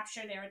going to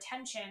capture their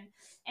attention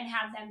and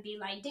have them be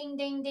like, ding,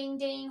 ding, ding,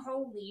 ding,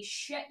 holy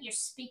shit, you're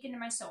speaking to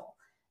my soul.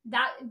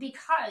 That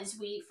because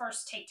we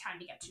first take time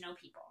to get to know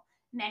people.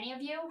 Many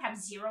of you have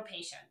zero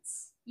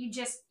patience.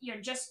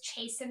 You're just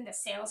chasing the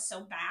sales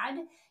so bad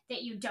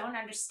that you don't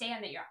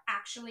understand that you're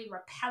actually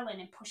repelling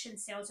and pushing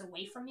sales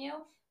away from you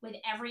with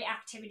every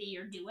activity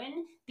you're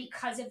doing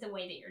because of the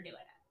way that you're doing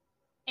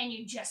it. And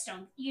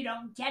you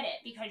don't get it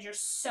because you're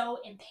so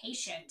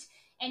impatient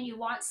and you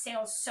want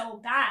sales so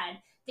bad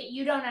that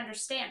you don't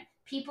understand.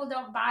 People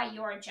don't buy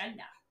your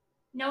agenda.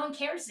 No one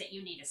cares that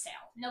you need a sale.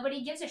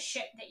 Nobody gives a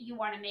shit that you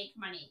want to make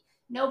money.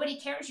 Nobody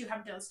cares you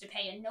have bills to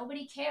pay, and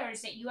nobody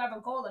cares that you have a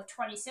goal of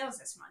 20 sales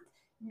this month.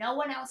 No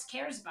one else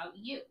cares about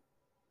you.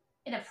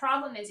 And the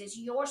problem is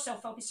you're so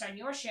focused on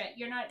your shit,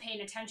 you're not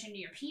paying attention to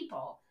your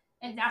people.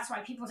 And that's why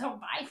people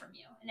don't buy from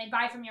you. And they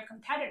buy from your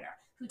competitor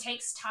who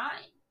takes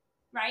time,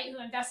 right?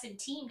 Who invests in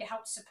team to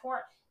help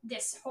support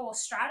this whole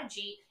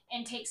strategy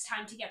and takes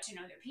time to get to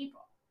know their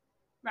people,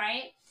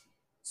 right?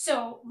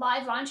 So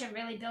live launching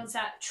really builds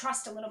that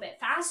trust a little bit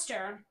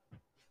faster.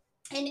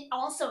 And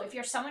also, if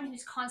you're someone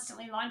who's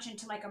constantly launching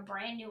to like a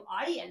brand new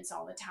audience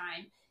all the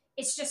time,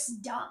 it's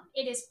just dumb.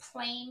 It is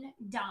plain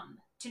dumb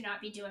to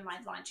not be doing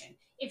live launching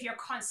if you're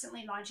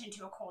constantly launching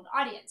to a cold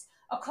audience.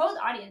 A cold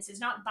audience is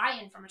not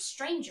buying from a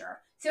stranger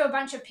through a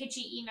bunch of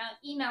pitchy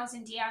emails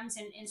and DMs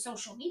and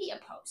social media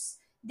posts.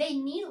 They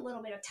need a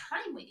little bit of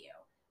time with you,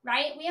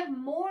 right? We have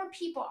more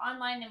people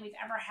online than we've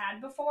ever had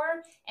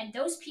before, and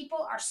those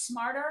people are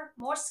smarter,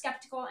 more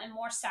skeptical, and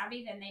more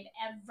savvy than they've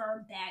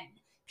ever been.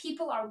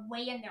 People are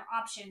weighing their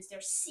options. They're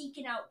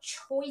seeking out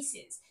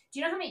choices. Do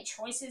you know how many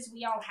choices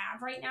we all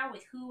have right now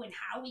with who and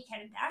how we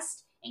can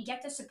invest and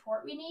get the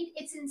support we need?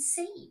 It's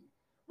insane.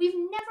 We've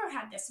never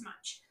had this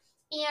much.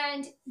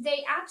 And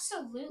they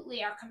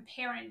absolutely are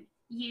comparing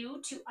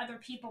you to other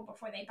people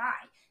before they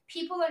buy.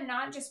 People are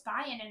not just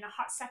buying in a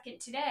hot second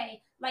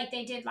today like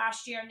they did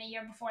last year and the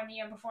year before and the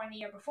year before and the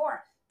year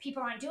before.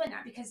 People aren't doing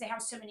that because they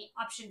have so many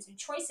options and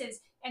choices,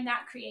 and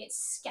that creates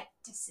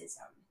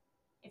skepticism.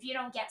 If you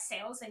don't get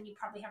sales, then you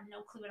probably have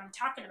no clue what I'm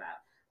talking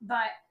about.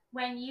 But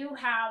when you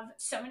have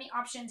so many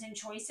options and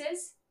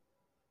choices,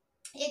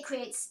 it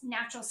creates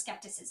natural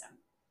skepticism.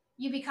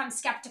 You become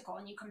skeptical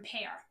and you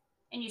compare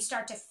and you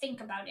start to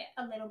think about it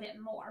a little bit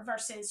more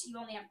versus you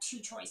only have two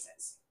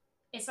choices.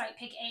 It's like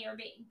pick A or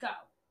B, go.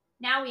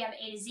 Now we have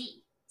A to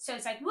Z. So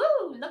it's like,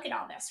 woo, look at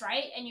all this,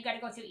 right? And you got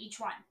to go through each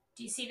one.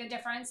 Do you see the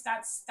difference?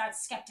 That's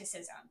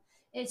skepticism.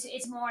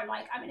 It's more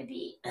like I'm going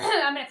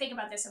to think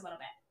about this a little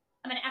bit.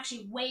 I'm going to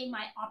actually weigh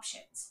my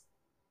options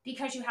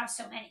because you have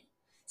so many.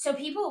 So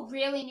people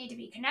really need to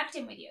be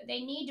connecting with you.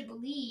 They need to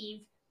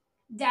believe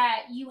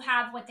that you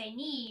have what they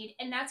need,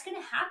 and that's going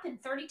to happen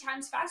 30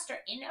 times faster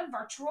in a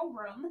virtual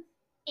room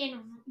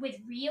with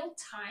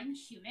real-time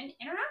human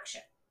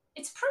interaction.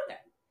 It's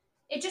proven.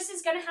 It just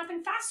is going to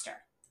happen faster.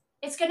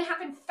 It's going to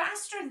happen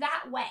faster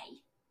that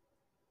way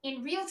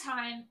in real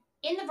time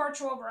in the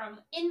virtual room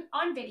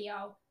on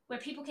video where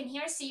people can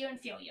hear, see you, and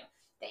feel you.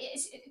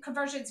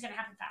 Conversion is going to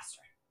happen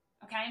faster.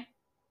 Okay.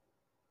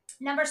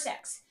 Number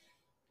 6,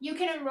 you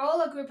can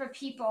enroll a group of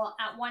people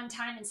at one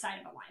time inside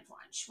of a live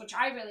launch, which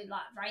I really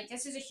love, right?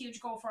 This is a huge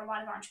goal for a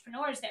lot of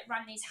entrepreneurs that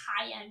run these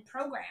high-end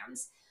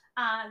programs,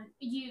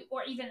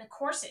 or even the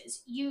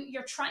courses.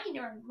 You're trying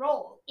to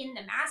enroll in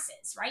the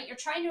masses, right? You're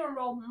trying to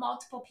enroll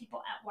multiple people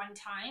at one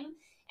time.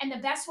 And the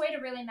best way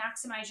to really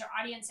maximize your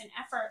audience and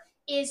effort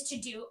is to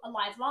do a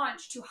live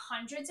launch to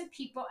hundreds of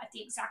people at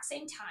the exact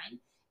same time.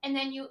 And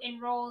then you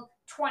enroll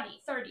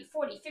 20, 30,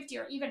 40, 50,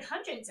 or even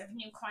hundreds of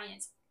new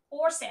clients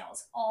or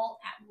sales all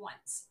at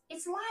once.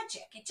 It's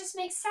logic. It just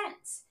makes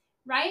sense,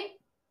 right?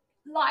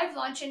 Live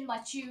launching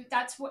lets you,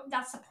 that's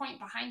the point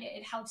behind it.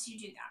 It helps you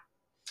do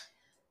that.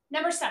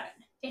 Number 7,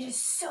 it is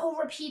so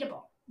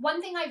repeatable.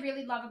 One thing I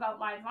really love about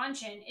live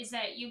launching is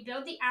that you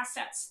build the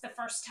assets the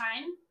first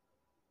time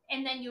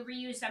and then you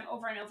reuse them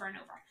over and over and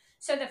over.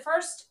 So the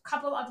first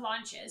couple of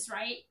launches,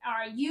 right,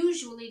 are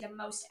usually the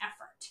most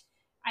effort.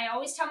 I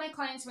always tell my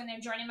clients when they're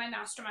joining my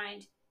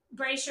mastermind,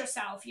 brace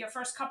yourself. Your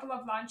first couple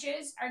of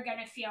launches are going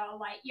to feel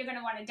like you're going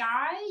to want to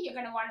die. You're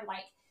going to want to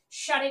like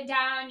shut it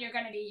down. You're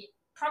going to be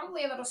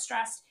probably a little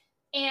stressed.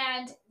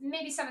 And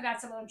maybe some of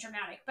that's a little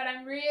dramatic, but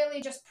I'm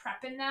really just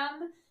prepping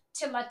them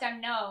to let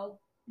them know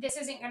this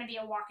isn't going to be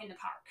a walk in the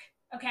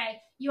park. Okay.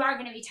 You are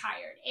going to be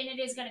tired and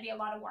it is going to be a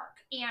lot of work.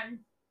 And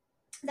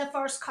the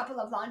first couple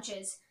of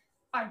launches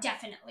are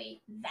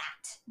definitely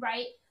that,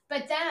 right?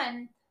 But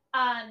then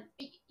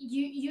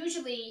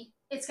usually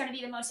it's going to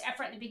be the most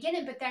effort in the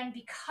beginning, but then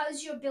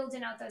because you're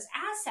building out those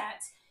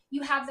assets,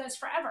 you have those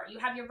forever. You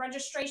have your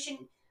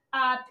registration,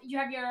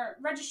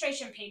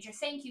 page, your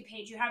thank you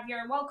page, you have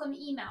your welcome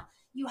email,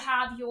 you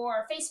have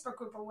your Facebook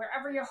group or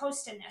wherever you're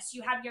hosting this,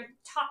 you have your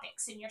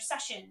topics and your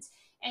sessions,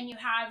 and you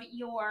have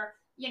your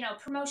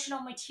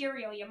promotional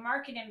material, your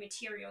marketing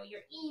material,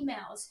 your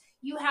emails.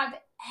 You have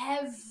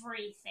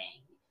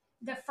everything.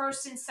 The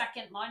first and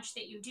second launch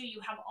that you do, you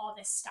have all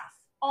this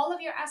stuff. All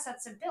of your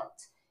assets are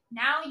built.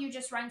 Now you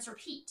just rinse,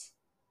 repeat,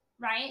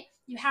 right?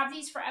 You have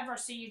these forever.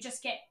 So you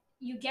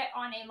get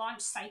on a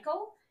launch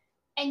cycle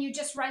and you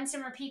just rinse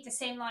and repeat the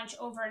same launch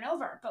over and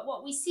over. But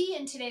what we see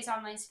in today's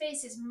online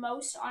space is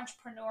most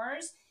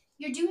entrepreneurs,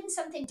 you're doing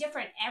something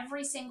different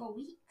every single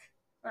week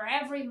or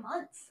every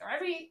month or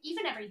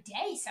even every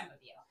day, some of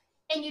you.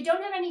 And you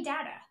don't have any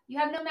data. You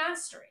have no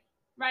mastery,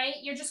 right?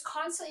 You're just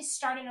constantly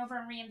starting over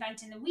and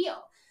reinventing the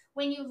wheel.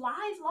 When you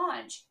live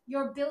launch,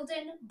 you're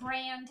building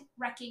brand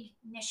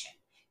recognition.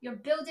 You're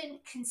building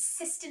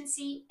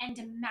consistency and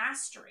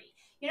mastery.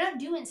 You're not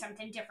doing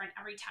something different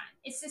every time.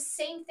 It's the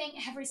same thing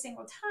every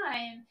single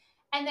time.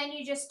 And then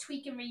you just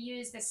tweak and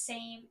reuse the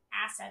same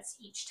assets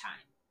each time.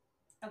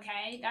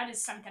 Okay, that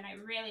is something I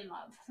really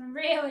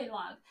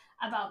love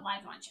about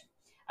live launching.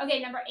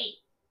 Okay, number 8.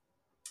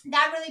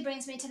 That really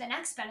brings me to the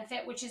next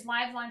benefit, which is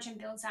live launching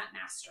builds that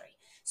mastery.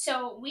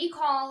 So we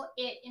call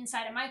it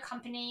inside of my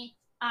company,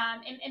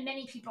 and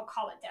many people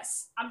call it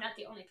this. I'm not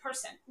the only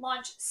person.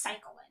 Launch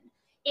cycling.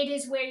 It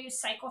is where you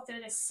cycle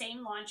through the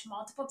same launch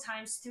multiple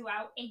times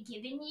throughout a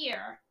given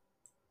year,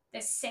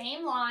 the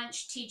same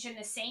launch, teaching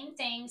the same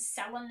things,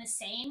 selling the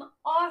same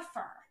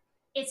offer.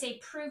 It's a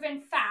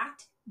proven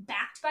fact,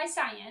 backed by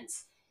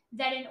science,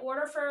 that in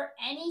order for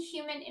any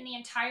human in the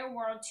entire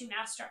world to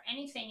master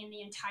anything in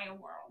the entire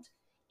world,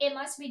 it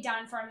must be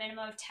done for a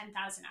minimum of 10,000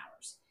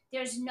 hours.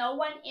 There's no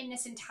one in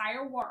this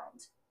entire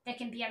world that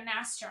can be a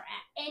master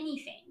at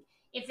anything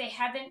if they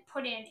haven't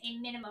put in a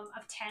minimum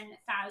of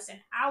 10,000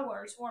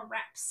 hours or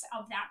reps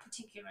of that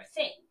particular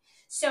thing.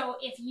 So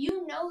if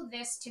you know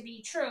this to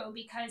be true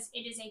because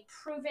it is a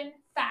proven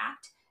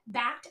fact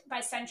backed by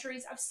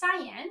centuries of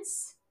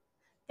science,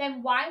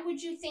 then why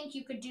would you think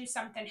you could do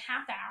something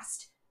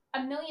half-assed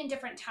a million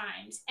different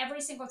times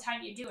every single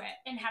time you do it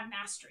and have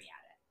mastery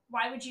at it?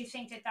 Why would you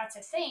think that that's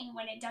a thing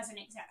when it doesn't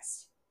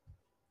exist?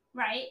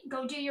 Right?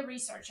 Go do your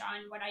research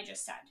on what I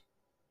just said.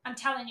 I'm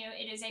telling you,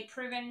 it is a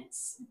proven,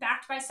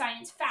 backed by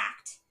science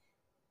fact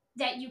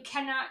that you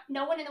cannot,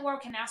 no one in the world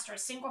can master a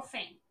single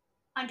thing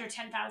under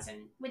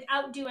 10,000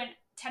 without doing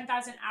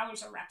 10,000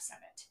 hours or reps of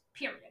it,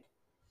 period.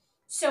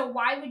 So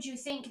why would you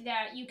think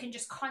that you can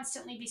just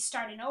constantly be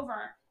starting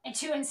over and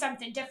doing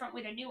something different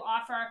with a new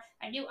offer,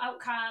 a new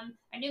outcome,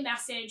 a new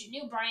message, a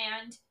new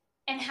brand,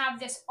 and have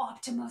this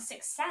optimal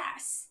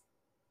success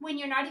when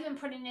you're not even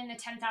putting in the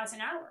 10,000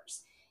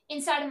 hours?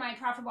 Inside of my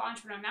Profitable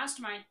Entrepreneur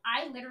Mastermind,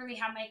 I literally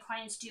have my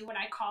clients do what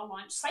I call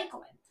launch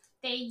cycling.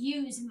 They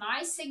use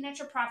my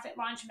signature profit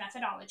launch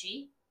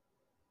methodology.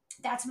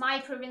 That's my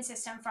proven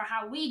system for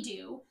how we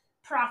do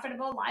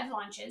profitable live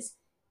launches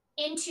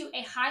into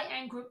a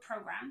high-end group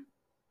program.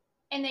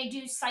 And they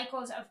do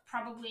cycles of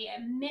probably a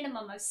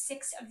minimum of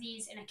 6 of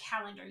these in a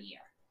calendar year.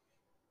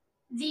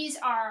 These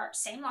are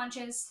same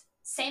launches,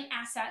 same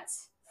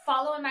assets,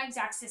 following my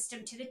exact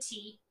system to the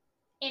T,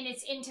 and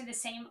it's into the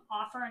same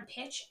offer and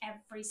pitch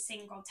every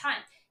single time.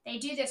 They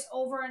do this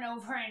over and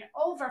over and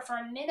over for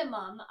a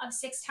minimum of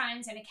 6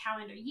 times in a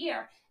calendar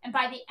year. And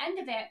by the end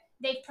of it,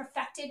 they've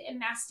perfected and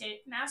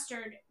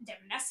mastered their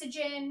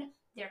messaging,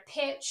 their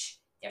pitch,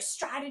 their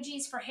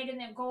strategies for hitting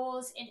their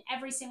goals in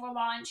every single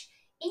launch.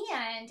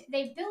 And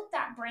they've built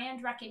that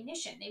brand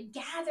recognition. They've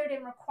gathered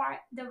and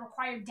the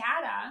required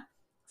data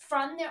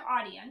from their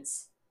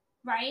audience,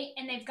 right?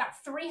 And they've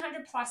got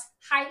 300 plus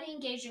highly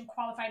engaged and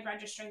qualified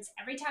registrants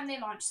every time they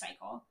launch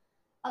cycle,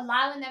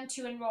 allowing them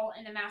to enroll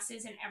in the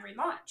masses in every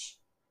launch.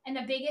 And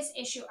the biggest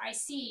issue I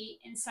see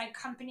inside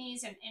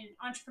companies and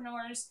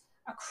entrepreneurs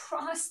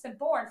across the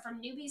board, from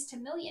newbies to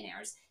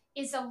millionaires,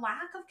 is a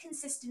lack of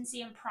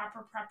consistency and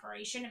proper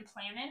preparation and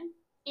planning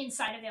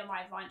inside of their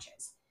live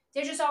launches.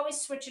 They're just always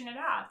switching it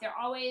up. They're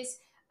always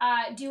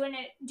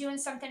doing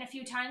something a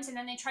few times, and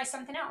then they try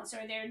something else,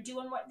 or they're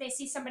doing what they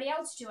see somebody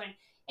else doing,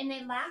 and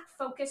they lack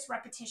focus,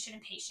 repetition,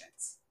 and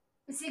patience.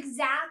 It's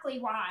exactly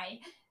why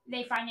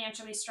they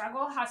financially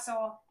struggle,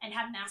 hustle, and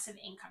have massive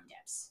income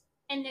dips.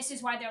 And this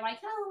is why they're like,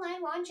 "Oh,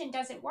 live launching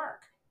doesn't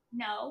work."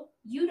 No,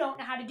 you don't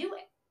know how to do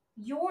it.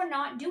 You're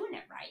not doing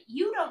it right.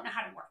 You don't know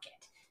how to work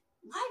it.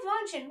 Live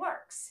launching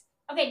works.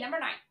 Okay, number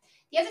 9.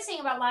 The other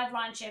thing about live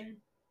launching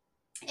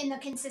in the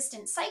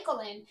consistent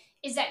cycling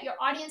is that your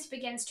audience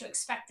begins to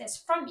expect this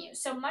from you.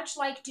 So much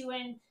like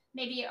doing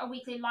maybe a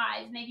weekly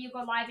live, maybe you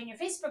go live in your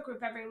Facebook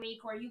group every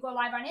week, or you go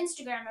live on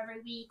Instagram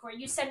every week, or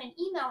you send an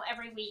email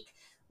every week.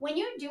 When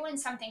you're doing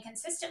something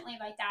consistently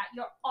like that,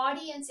 your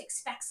audience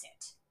expects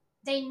it.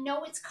 They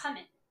know it's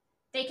coming.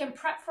 They can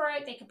prep for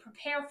it. They can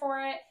prepare for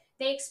it.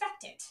 They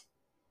expect it,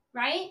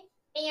 right?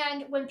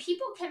 And when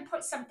people can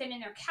put something in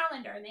their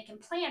calendar and they can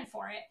plan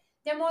for it,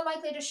 they're more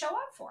likely to show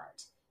up for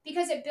it,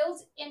 because it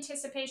builds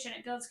anticipation,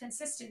 it builds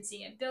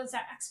consistency, it builds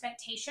that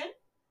expectation.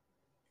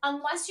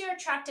 Unless you're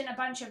attracting a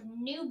bunch of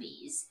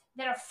newbies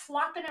that are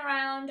flopping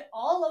around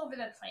all over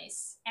the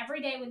place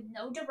every day with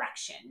no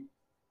direction,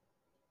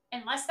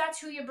 unless that's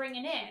who you're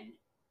bringing in,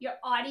 your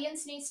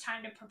audience needs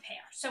time to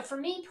prepare. So for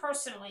me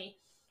personally,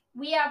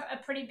 we have a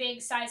pretty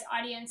big size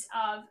audience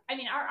of,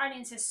 our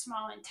audience is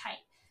small and tight.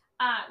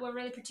 We're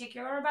really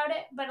particular about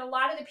it, but a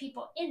lot of the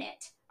people in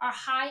it are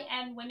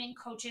high-end women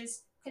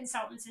coaches,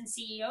 consultants, and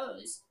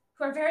CEOs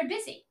who are very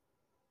busy.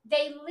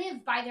 They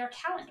live by their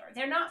calendar.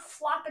 They're not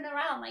flopping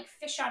around like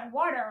fish out of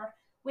water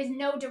with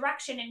no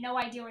direction and no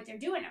idea what they're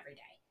doing every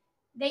day.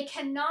 They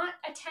cannot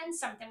attend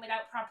something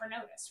without proper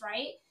notice,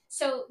 right?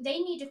 So they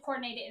need to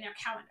coordinate it in their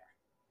calendar.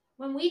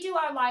 When we do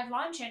our live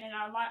launching and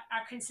our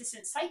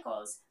consistent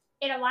cycles,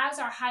 it allows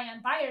our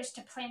high-end buyers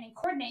to plan and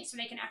coordinate so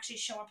they can actually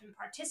show up and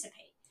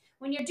participate.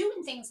 When you're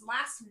doing things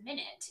last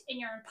minute and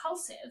you're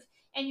impulsive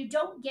and you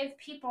don't give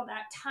people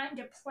that time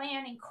to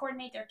plan and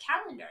coordinate their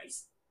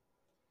calendars,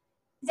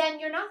 then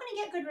you're not going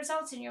to get good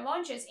results in your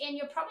launches, and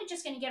you're probably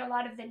just going to get a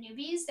lot of the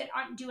newbies that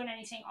aren't doing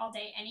anything all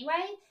day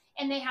anyway,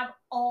 and they have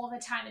all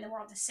the time in the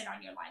world to sit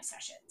on your live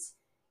sessions.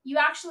 You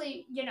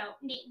actually,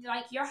 need,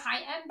 like, your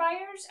high-end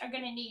buyers are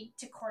going to need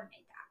to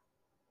coordinate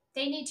that.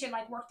 They need to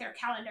work their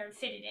calendar and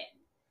fit it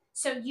in.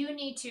 So you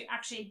need to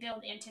actually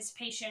build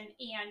anticipation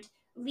and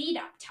lead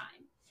up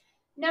time.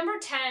 Number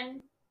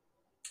 10,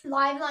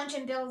 live launch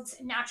and builds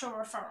natural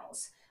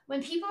referrals.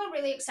 When people are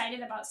really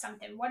excited about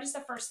something, what is the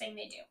first thing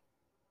they do?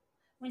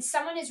 When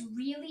someone is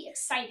really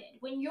excited,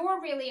 when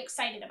you're really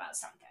excited about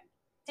something,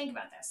 think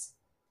about this.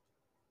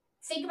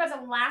 Think about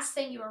the last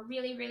thing you were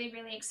really, really,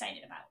 really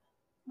excited about.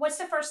 What's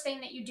the first thing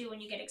that you do when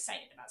you get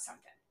excited about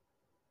something?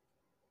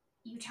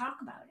 You talk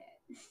about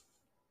it.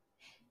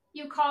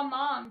 You call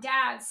mom,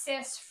 dad,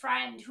 sis,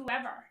 friend,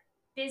 whoever,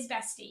 biz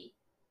bestie.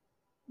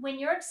 When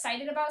you're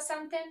excited about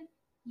something,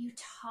 you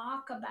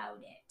talk about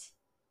it.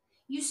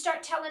 You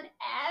start telling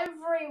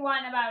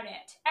everyone about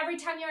it. Every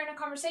time you're in a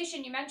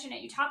conversation, you mention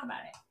it, you talk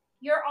about it.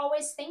 You're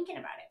always thinking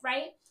about it,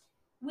 right?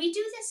 We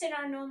do this in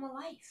our normal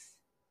life.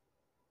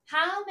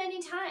 How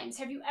many times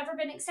have you ever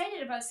been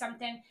excited about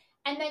something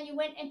and then you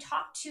went and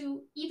talked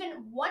to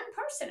even one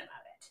person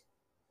about it?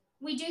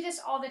 We do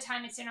this all the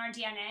time. It's in our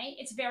DNA.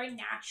 It's very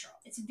natural.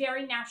 It's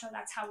very natural.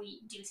 That's how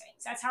we do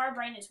things. That's how our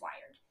brain is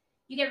wired.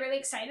 You get really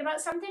excited about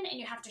something and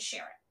you have to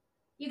share it.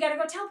 You got to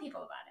go tell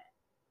people about it,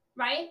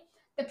 right?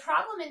 The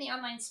problem in the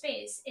online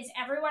space is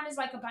everyone is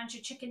like a bunch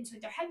of chickens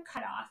with their head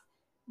cut off,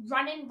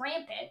 running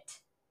rampant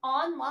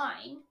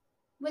online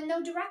with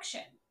no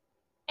direction.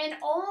 And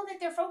all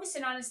that they're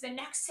focusing on is the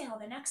next sale,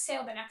 the next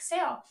sale, the next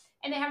sale.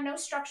 And they have no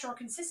structure or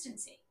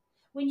consistency.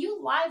 When you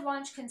live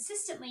launch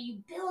consistently, you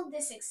build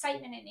this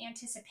excitement and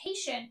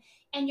anticipation,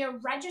 and your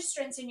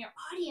registrants and your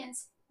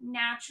audience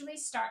naturally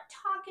start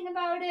talking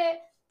about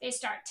it. They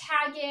start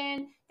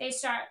tagging, they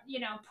start,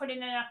 putting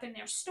it up in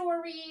their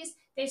stories,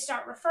 they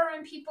start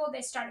referring people,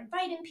 they start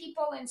inviting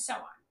people, and so on.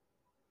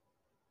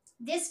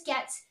 This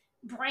gets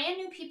brand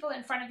new people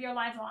in front of your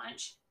live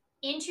launch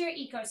into your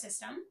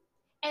ecosystem.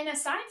 And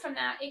aside from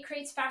that, it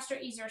creates faster,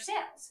 easier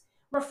sales.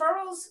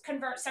 Referrals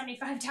convert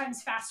 75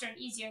 times faster and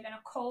easier than a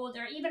cold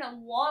or even a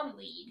warm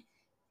lead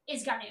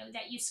is going to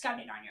that you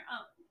scouted on your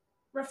own.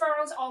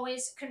 Referrals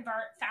always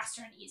convert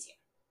faster and easier.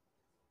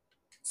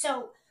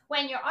 So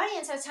when your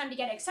audience has time to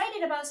get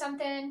excited about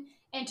something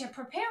and to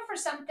prepare for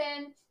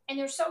something, and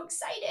they're so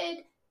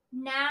excited,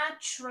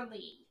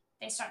 naturally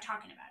they start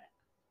talking about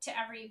it to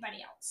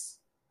everybody else.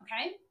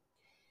 Okay?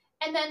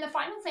 And then the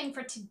final thing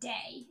for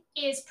today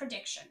is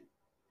prediction.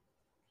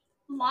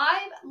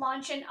 Live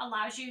launching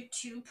allows you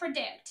to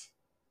predict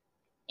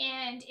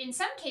and in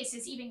some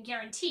cases even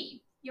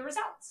guarantee your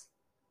results.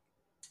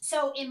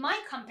 So in my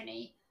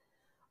company,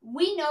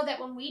 we know that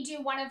when we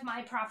do one of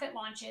my profit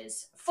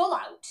launches full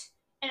out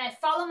and I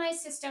follow my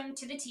system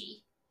to the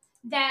T,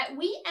 that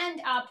we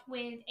end up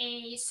with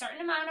a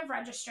certain amount of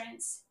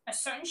registrants, a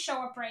certain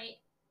show up rate,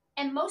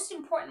 and most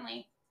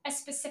importantly, a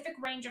specific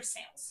range of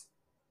sales.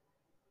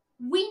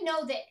 We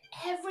know that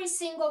every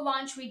single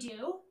launch we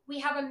do, we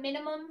have a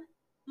minimum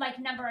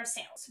number of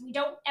sales. We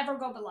don't ever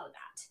go below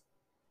that.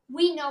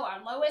 We know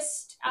our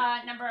lowest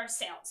number of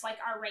sales, like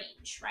our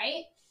range,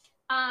 right?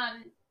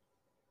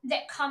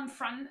 That come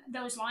from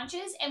those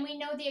launches. And we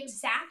know the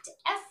exact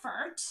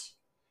effort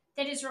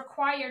that is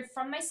required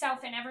from myself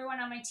and everyone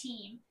on my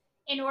team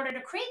in order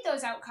to create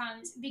those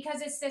outcomes,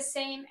 because it's the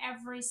same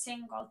every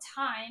single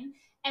time.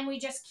 And we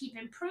just keep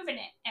improving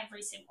it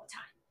every single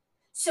time.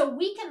 So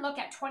we can look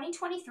at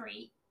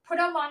 2023, put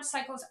our launch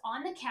cycles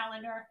on the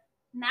calendar,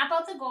 map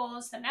out the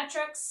goals, the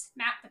metrics,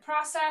 map the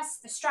process,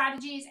 the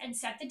strategies, and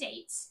set the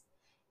dates.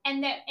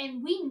 And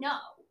we know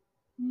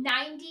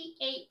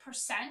 98%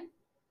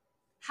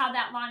 how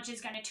that launch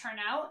is going to turn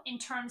out in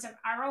terms of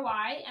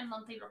ROI and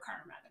monthly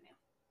recurring revenue.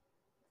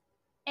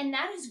 And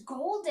that is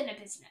gold in a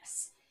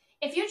business.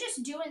 If you're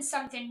just doing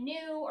something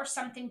new or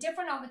something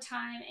different all the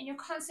time and you're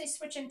constantly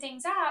switching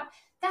things up,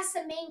 that's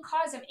the main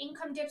cause of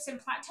income dips and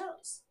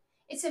plateaus.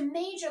 It's a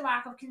major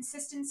lack of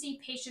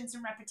consistency, patience,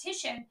 and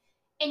repetition,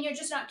 and you're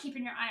just not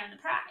keeping your eye on the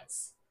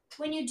prize.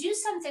 When you do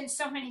something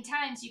so many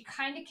times, you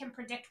kind of can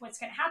predict what's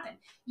going to happen.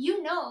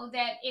 You know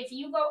that if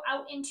you go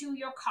out into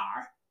your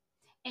car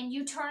and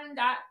you turn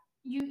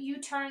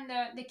you turn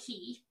the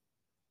key,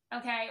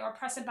 okay, or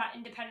press a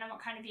button depending on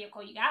what kind of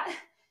vehicle you got,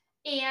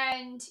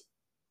 and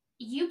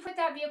you put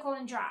that vehicle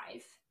in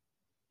drive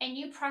and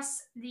you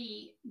press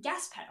the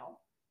gas pedal,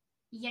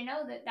 you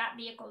know that that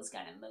vehicle is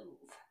going to move,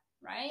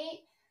 right?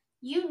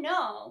 You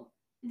know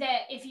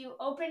that if you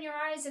open your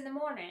eyes in the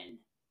morning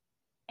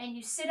and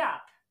you sit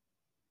up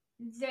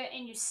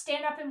and you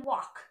stand up and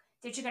walk,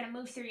 that you're going to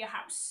move through your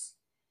house.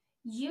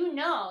 You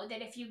know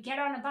that if you get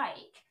on a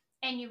bike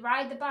and you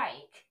ride the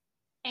bike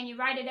and you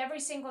ride it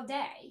every single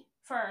day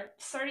for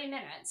 30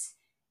 minutes,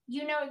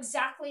 you know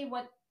exactly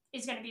what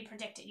is going to be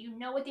predicted. You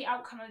know what the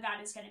outcome of that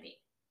is going to be,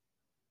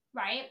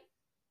 right?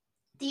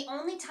 The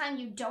only time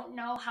you don't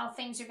know how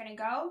things are going to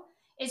go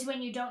is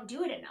when you don't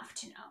do it enough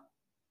to know,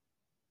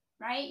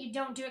 right? You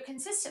don't do it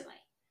consistently.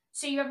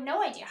 So you have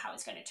no idea how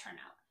it's going to turn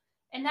out.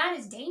 And that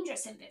is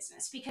dangerous in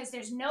business because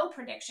there's no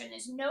prediction,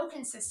 there's no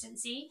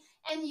consistency,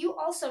 and you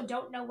also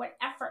don't know what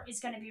effort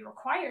is going to be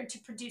required to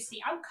produce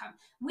the outcome.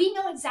 We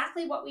know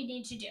exactly what we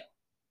need to do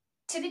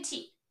to the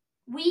T.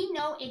 We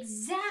know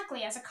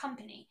exactly as a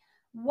company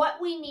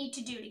what we need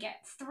to do to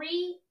get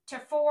 3 to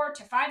 4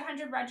 to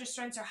 500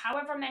 registrants or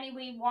however many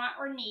we want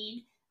or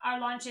need. Our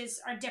launches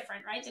are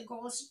different, right? The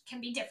goals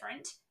can be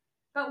different,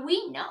 but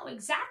we know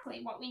exactly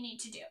what we need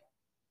to do.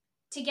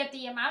 to get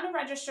the amount of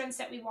registrants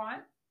that we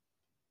want,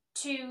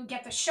 to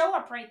get the show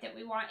up rate that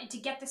we want, and to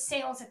get the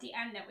sales at the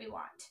end that we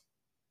want.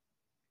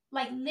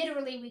 Like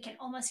literally, we can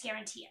almost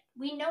guarantee it.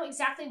 We know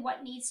exactly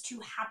what needs to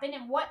happen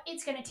and what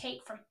it's going to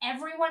take from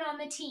everyone on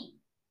the team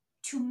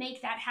to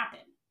make that happen.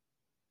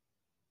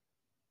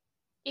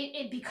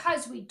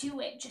 Because we do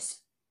it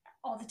just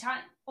all the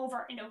time,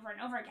 over and over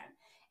and over again.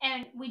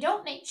 And we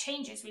don't make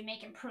changes, we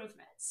make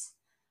improvements.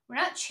 We're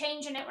not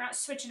changing it, we're not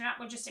switching it up,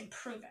 we're just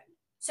improving.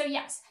 So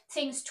yes,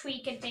 things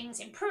tweak and things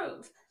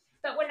improve,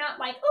 but we're not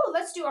like, oh,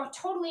 let's do a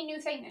totally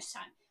new thing this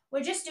time.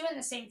 We're just doing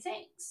the same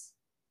things.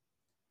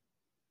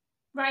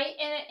 Right?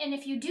 And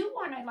if you do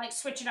want to like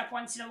switch it up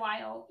once in a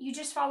while, you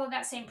just follow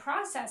that same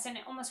process and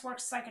it almost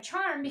works like a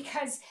charm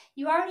because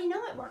you already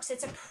know it works.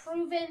 It's a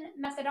proven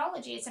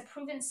methodology. It's a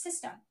proven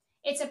system.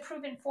 It's a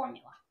proven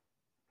formula.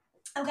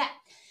 Okay.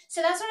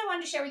 So that's what I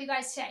wanted to share with you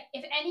guys today.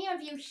 If any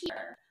of you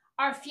here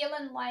are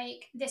feeling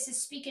like this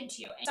is speaking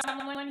to you, and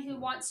someone who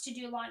wants to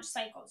do launch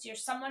cycles, you're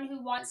someone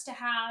who wants to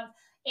have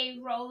a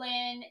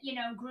roll-in,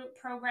 group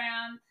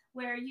program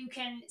where you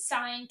can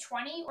sign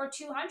 20 or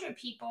 200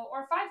 people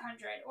or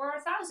 500 or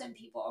 1,000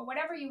 people or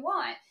whatever you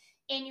want,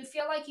 and you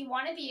feel like you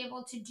want to be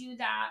able to do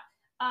that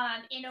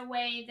in a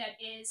way that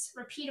is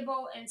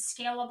repeatable and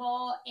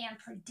scalable and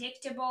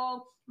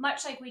predictable,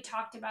 much like we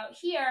talked about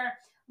here,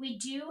 we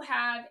do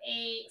have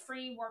a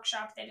free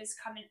workshop that is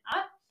coming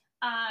up.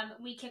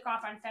 We kick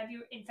off on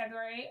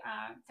February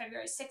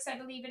 6th, I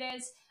believe it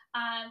is.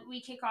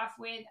 We kick off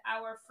with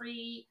our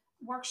free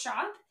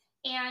workshop,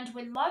 and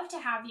we'd love to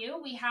have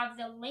you. We have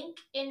the link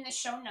in the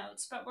show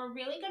notes, but we're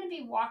really going to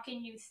be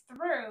walking you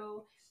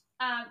through.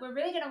 We're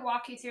really going to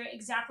walk you through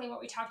exactly what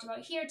we talked about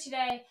here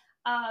today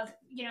of,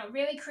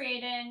 really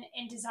creating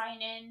and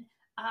designing,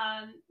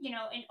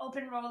 an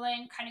open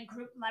rolling kind of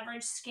group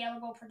leverage,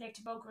 scalable,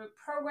 predictable group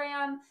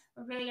program.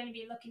 We're really going to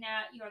be looking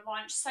at your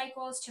launch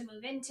cycles to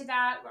move into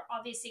that. We're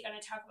obviously going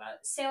to talk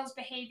about sales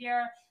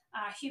behavior,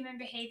 human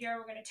behavior.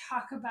 We're going to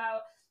talk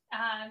about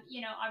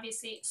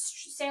obviously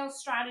sales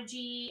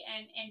strategy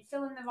and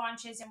filling the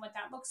launches and what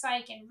that looks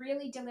like and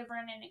really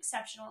delivering an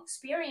exceptional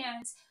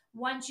experience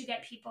once you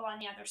get people on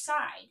the other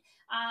side.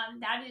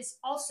 That is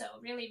also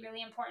really,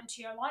 really important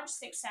to your launch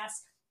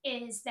success,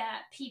 is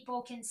that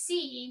people can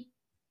see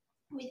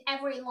with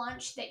every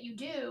launch that you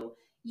do,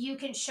 you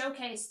can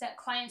showcase that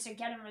clients are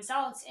getting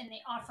results in the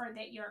offer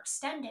that you're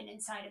extending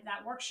inside of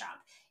that workshop.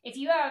 If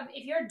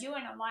you're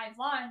doing a live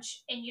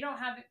launch and you don't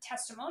have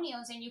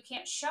testimonials and you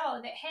can't show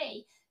that,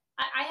 hey,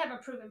 I have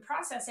a proven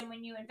process, and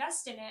when you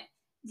invest in it,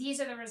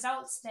 these are the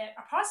results that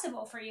are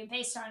possible for you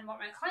based on what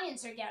my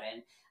clients are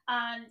getting.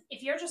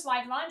 If you're just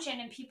live launching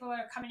and people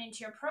are coming into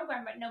your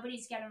program, but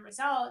nobody's getting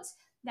results,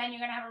 then you're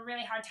going to have a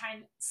really hard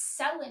time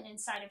selling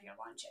inside of your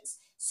launches.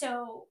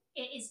 So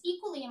it is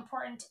equally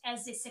important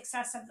as the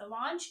success of the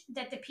launch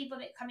that the people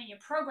that come in your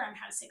program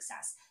have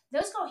success.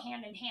 Those go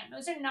hand in hand.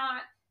 Those are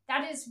not,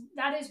 that is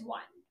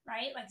one,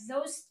 right? Like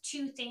those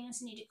two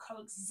things need to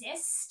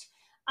coexist.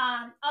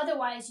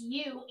 Otherwise,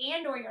 you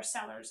and or your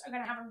sellers are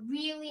going to have a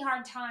really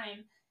hard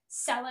time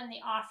selling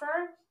the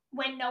offer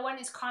when no one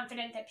is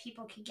confident that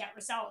people can get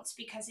results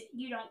because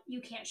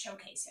you can't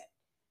showcase it,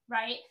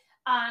 right?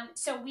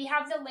 So we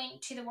have the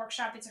link to the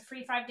workshop. It's a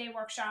free 5-day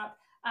workshop.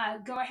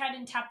 Go ahead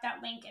and tap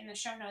that link in the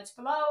show notes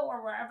below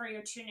or wherever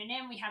you're tuning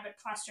in. We have it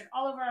plastered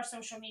all over our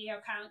social media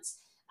accounts.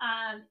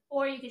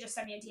 Or you can just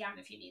send me a DM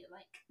if you need a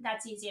link.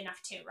 That's easy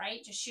enough too,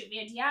 right? Just shoot me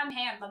a DM.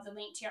 Hey, I'd love the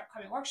link to your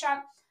upcoming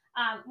workshop.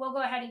 We'll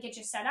go ahead and get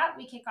you set up.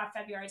 We kick off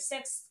February 6th.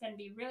 It's going to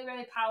be really,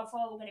 really powerful.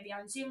 We're going to be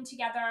on Zoom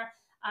together.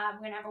 We're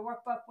going to have a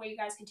workbook where you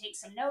guys can take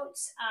some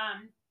notes.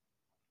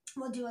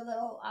 We'll do a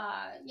little,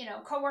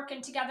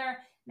 co-working together.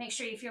 Make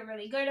sure you feel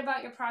really good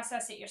about your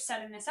process, that you're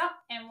setting this up,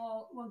 and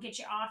we'll get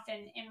you off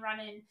and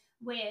running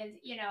with,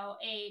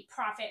 a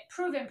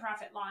proven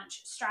profit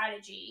launch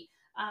strategy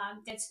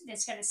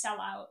that's going to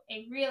sell out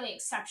a really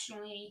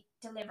exceptionally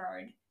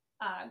delivered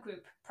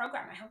group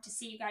program. I hope to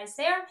see you guys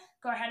there.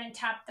 Go ahead and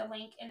tap the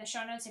link in the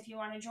show notes if you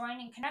want to join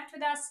and connect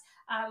with us.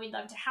 We'd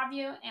love to have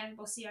you, and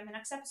we'll see you on the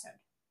next episode.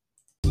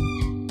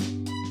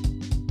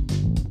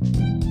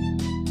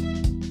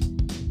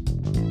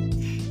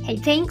 Hey,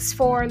 thanks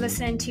for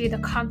listening to the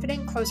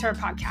Confident Closer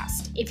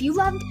podcast. If you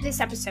loved this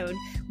episode,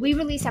 we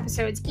release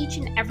episodes each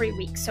and every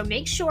week, so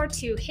make sure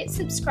to hit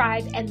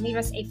subscribe and leave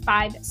us a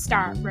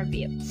 5-star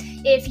review.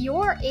 If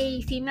you're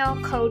a female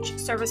coach,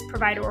 service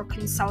provider, or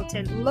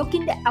consultant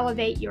looking to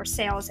elevate your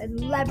sales and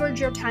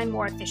leverage your time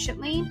more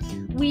efficiently,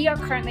 we are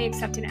currently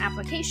accepting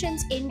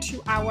applications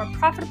into our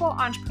Profitable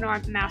Entrepreneur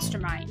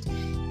Mastermind.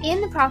 In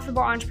the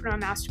Profitable Entrepreneur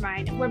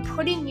Mastermind, we're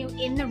putting you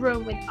in the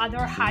room with other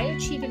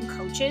high-achieving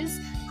coaches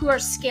who are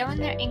scaling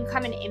their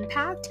income and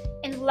impact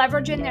and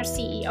leveraging their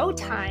CEO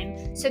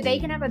time so they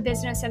can have a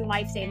business and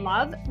life they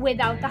love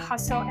without the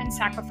hustle and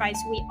sacrifice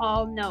we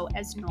all know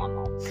as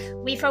normal.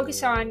 We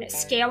focus on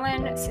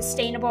scaling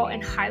sustainable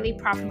and highly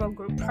profitable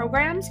group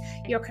programs,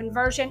 your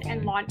conversion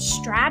and launch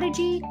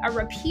strategy, a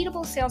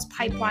repeatable sales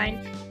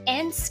pipeline,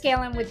 and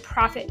scaling with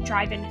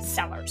profit-driven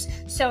sellers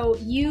so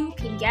you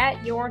can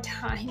get your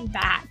time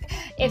back.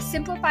 If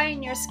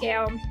simplifying your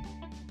scale,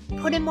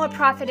 putting more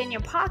profit in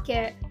your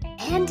pocket,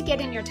 and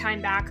getting your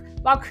time back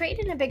while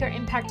creating a bigger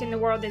impact in the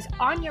world is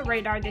on your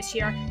radar this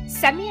year,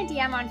 send me a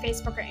DM on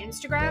Facebook or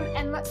Instagram,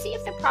 and let's see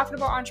if the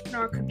Profitable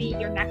Entrepreneur could be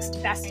your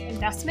next best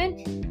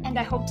investment. And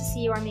I hope to see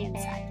you on the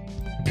inside.